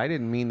I said, I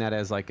didn't mean that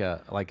as like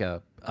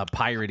a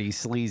piratey,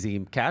 sleazy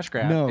cash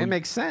grab. No, it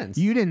makes sense.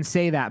 You didn't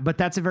say that, but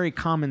that's a very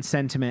common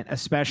sentiment,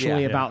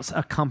 especially about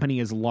a company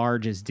as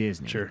large as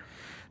Disney. Sure.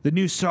 The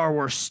new Star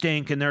Wars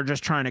stink, and they're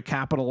just trying to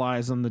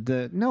capitalize on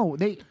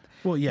the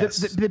Well, yes.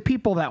 The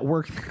people that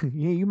work,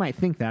 you might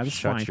think that. It's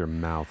Shut fine. your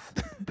mouth.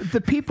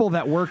 The people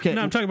that work at...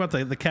 No, I'm talking about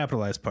the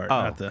capitalized part,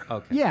 not the...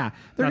 Okay. Yeah,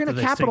 they're Not going to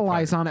the distinct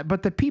capitalize part. on it,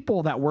 but the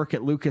people that work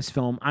at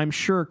Lucasfilm, I'm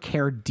sure,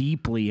 care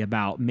deeply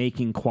about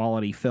making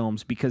quality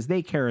films because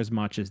they care as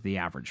much as the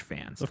average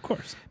fans. Of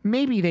course.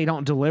 Maybe they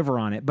don't deliver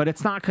on it, but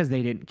it's not because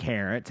they didn't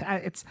care.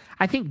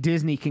 I think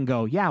Disney can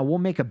go, yeah, we'll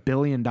make $1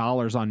 billion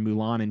on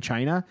Mulan in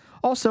China.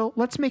 Also,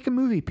 let's make a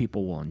movie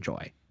people will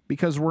enjoy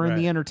because we're in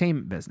the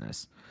entertainment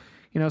business.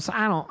 So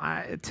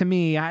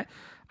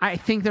I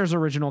think there's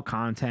original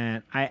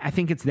content. I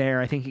think it's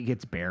there. I think it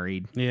gets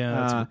buried. Yeah,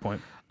 that's a good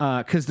point.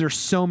 Because there's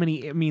so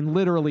many. I mean,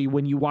 literally,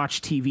 when you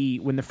watch TV,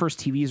 when the first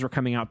TVs were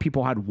coming out,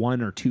 people had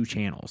 1 or 2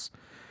 channels.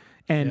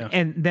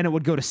 And then it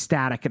would go to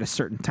static at a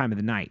certain time of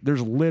the night.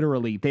 There's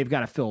literally, they've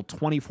got to fill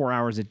 24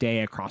 hours a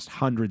day across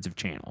hundreds of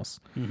channels.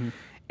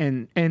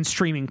 And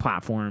streaming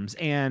platforms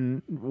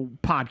and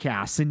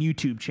podcasts and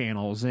YouTube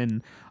channels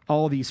and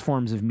all these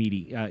forms of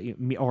media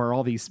or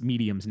all these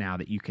mediums now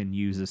that you can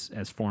use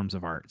as forms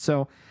of art.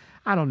 So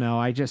I don't know.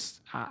 I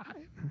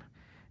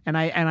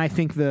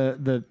think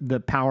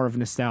the power of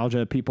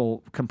nostalgia.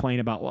 People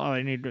complain about, well,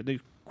 they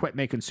quit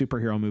making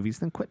superhero movies.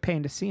 Then quit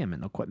paying to see them,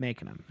 and they'll quit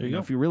making them. There you go.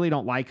 If you really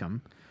don't like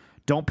them,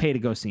 don't pay to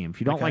go see them. If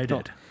you don't Like I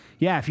did.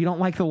 if you don't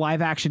like the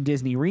live action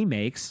Disney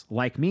remakes,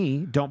 like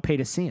me, don't pay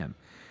to see them.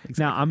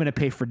 Exactly. Now I'm going to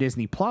pay for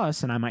Disney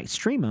Plus, and I might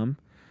stream them,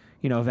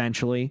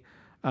 eventually.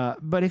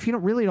 But if you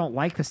really don't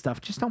like the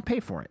stuff, just don't pay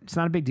for it. It's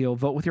not a big deal.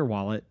 Vote with your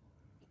wallet.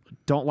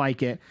 Don't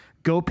like it.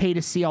 Go pay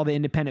to see all the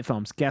independent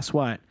films. Guess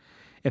what?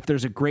 If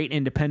there's a great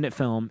independent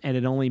film and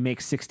it only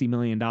makes $60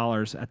 million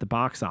at the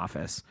box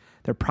office,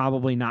 they're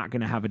probably not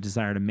going to have a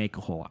desire to make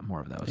a whole lot more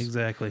of those.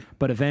 Exactly.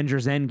 But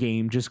Avengers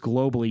Endgame just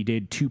globally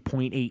did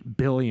 $2.8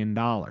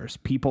 billion.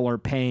 People are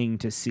paying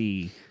to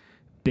see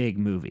big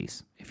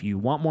movies. If you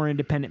want more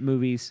independent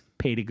movies,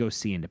 pay to go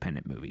see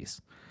independent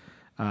movies.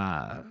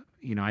 But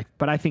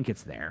I think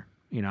it's there.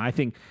 I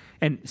think,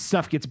 and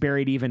stuff gets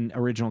buried, even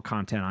original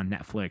content on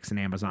Netflix and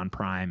Amazon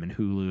Prime and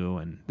Hulu,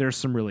 and there's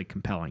some really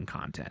compelling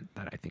content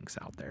that I think's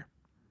out there.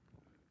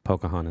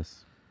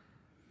 Pocahontas.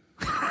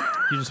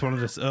 You just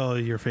wanted to... Oh,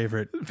 your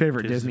favorite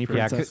Disney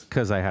Yeah, princess.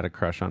 because I had a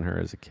crush on her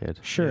as a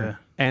kid. Sure. Yeah.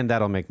 And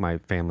that'll make my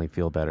family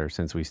feel better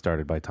since we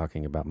started by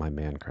talking about my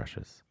man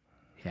crushes.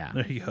 Yeah.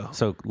 There you go.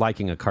 So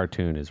liking a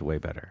cartoon is way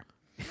better.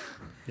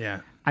 Yeah.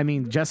 I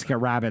mean, Jessica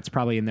Rabbit's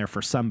probably in there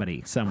for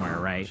somebody somewhere,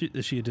 right?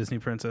 Is she a Disney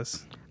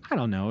princess? I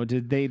don't know.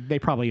 Did they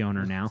probably own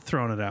her now?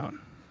 Throwing it out.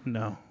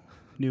 No.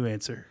 New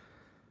answer.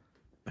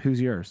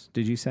 Who's yours?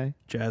 Did you say?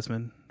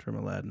 Jasmine from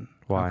Aladdin.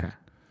 Why? Okay.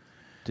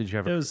 Did you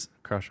have a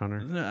crush on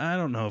her? No, I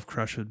don't know if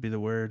crush would be the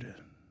word,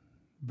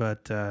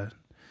 but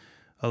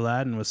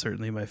Aladdin was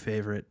certainly my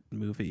favorite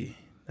movie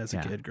as a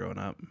Yeah. kid growing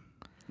up.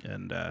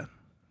 And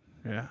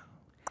yeah.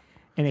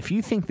 And if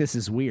you think this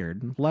is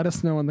weird, let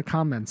us know in the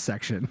comments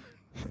section.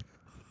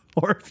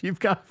 Or if you've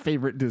got a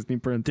favorite Disney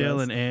princess,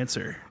 Dylan,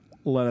 answer.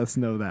 let us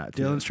know that.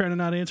 too. Dylan's trying to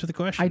not answer the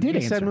question. I did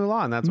You answer. said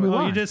Mulan. That's what. Oh,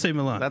 Mulan. you did say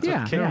Milan. That's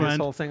Yeah, what kicked yeah. this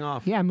whole thing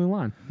off. Yeah,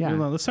 Mulan. Yeah.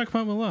 Mulan. Let's talk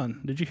about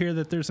Mulan. Did you hear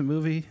that there's a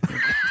movie?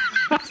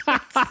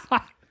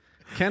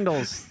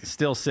 Kendall's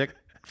still sick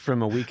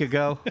from a week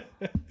ago.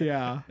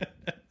 Yeah.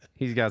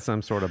 He's got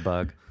some sort of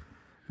bug.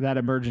 That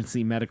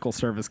emergency medical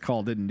service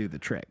call didn't do the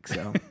trick.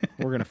 So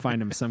we're going to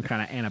find him some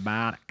kind of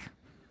antibiotic.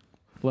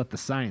 Let the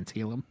science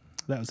heal him.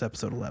 That was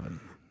episode 11,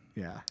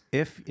 Yeah.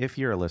 If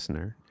you're a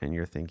listener and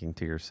you're thinking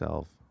to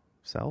yourself,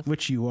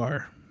 which you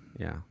are.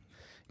 yeah,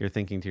 you're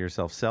thinking to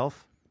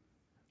yourself,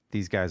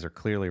 these guys are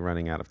clearly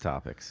running out of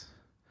topics.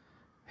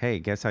 Hey,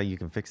 guess how you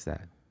can fix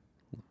that,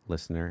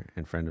 listener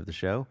and friend of the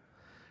show?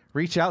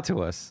 Reach out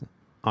to us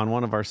on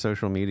one of our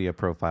social media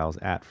profiles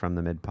at From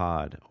the Mid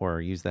Pod,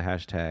 or use the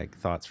hashtag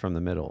Thoughts from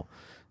the Middle.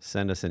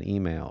 Send us an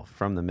email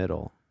from the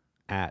middle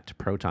at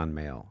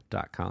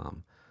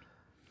protonmail.com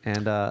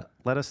and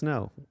let us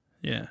know.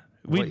 Yeah.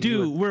 We What you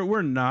do. would-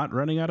 We're not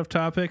running out of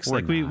topics. We're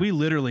Like not. we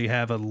literally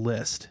have a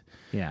list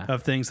Yeah.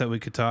 of things that we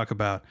could talk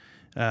about.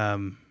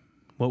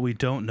 What we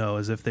don't know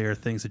is if they are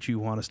things that you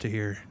want us to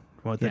hear,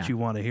 that Yeah. you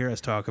want to hear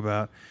us talk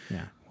about.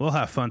 Yeah. We'll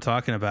have fun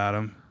talking about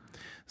them.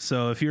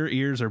 So if your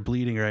ears are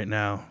bleeding right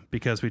now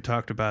because we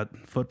talked about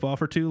football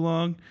for too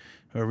long,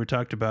 or we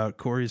talked about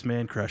Kory's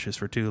man crushes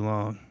for too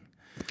long,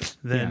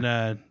 then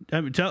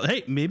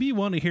hey, maybe you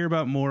want to hear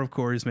about more of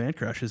Kory's man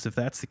crushes. If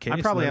that's the case,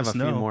 I probably let have a us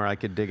few know. more I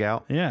could dig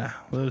out. Yeah,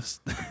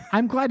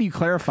 I'm glad you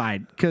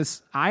clarified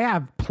because I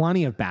have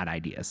plenty of bad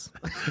ideas.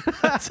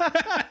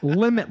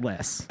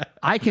 Limitless.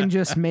 I can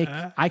just make.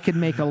 I could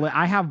make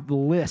I have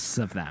lists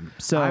of them.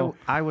 So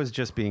I was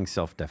just being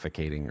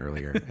self-defecating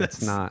earlier.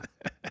 It's not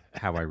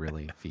how I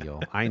really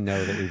feel. I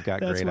know that we've got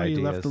that's great why ideas.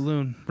 you left the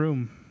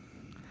room.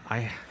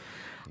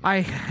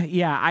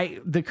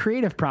 the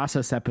creative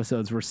process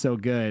episodes were so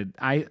good.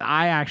 I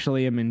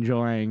actually am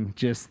enjoying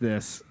just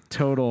this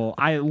total.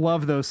 I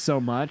love those so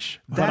much.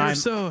 But They're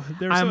so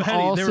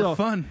heady. They were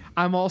fun.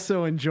 I'm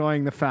also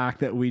enjoying the fact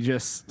that we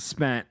just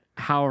spent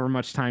however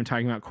much time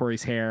talking about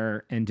Kory's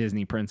hair and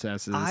Disney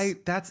princesses.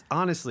 That's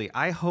honestly,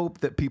 I hope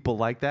that people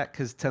like that,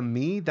 because to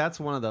me, that's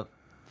one of the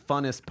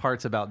funnest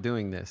parts about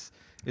doing this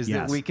is that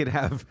Yes. we could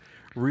have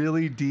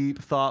really deep,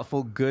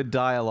 thoughtful, good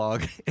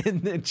dialogue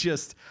and then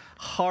just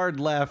hard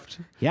left.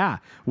 Yeah,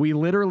 we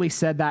literally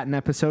said that in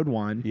episode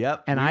 1.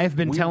 Yep. And I have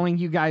been telling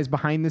you guys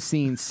behind the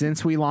scenes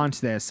since we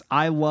launched this,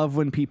 I love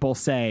when people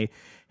say,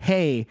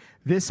 hey,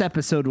 this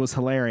episode was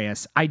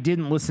hilarious. I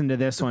didn't listen to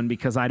this one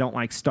because I don't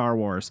like Star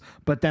Wars,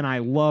 but then I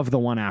love the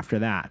one after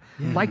that.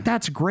 Like,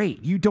 that's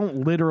great. You don't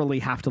literally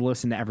have to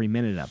listen to every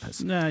minute of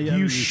us. Nah, yeah,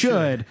 you you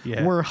should. should.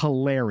 Yeah. We're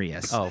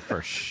hilarious. Oh,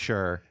 for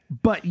sure.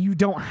 But you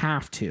don't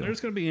have to. There's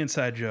going to be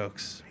inside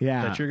jokes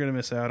Yeah. that you're going to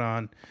miss out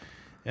on,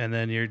 and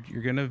then you're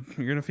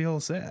gonna feel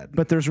sad.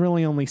 But there's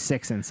really only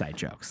 6 inside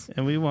jokes.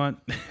 And we want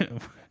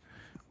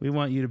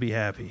you to be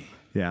happy.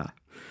 Yeah.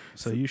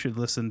 So you should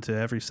listen to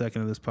every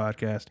second of this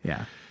podcast.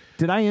 Yeah.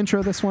 Did I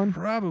intro this one?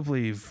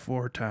 Probably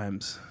 4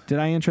 times. Did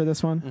I intro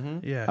this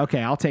one? Yeah.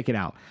 Okay, I'll take it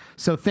out.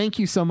 So thank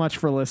you so much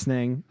for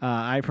listening.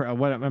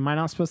 What am I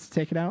not supposed to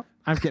take it out?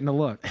 I'm getting a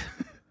look.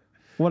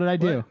 What did I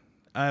do?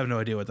 I have no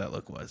idea what that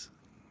look was.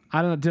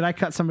 I don't know. Did I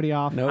cut somebody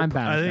off? Nope. I'm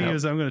bad. I at think that. it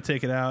was I'm going to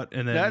take it out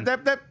and then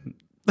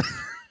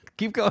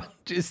Keep going.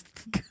 Just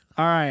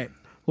All right,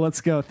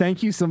 let's go.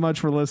 Thank you so much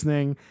for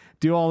listening.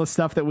 Do all the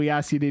stuff that we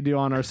asked you to do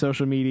on our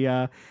social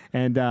media,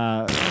 and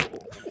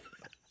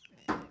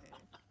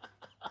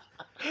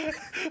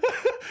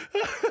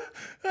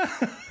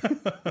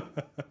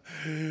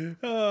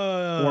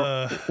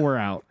we're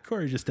out.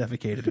 Kory just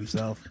defecated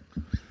himself.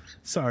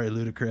 Sorry,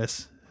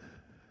 Ludacris.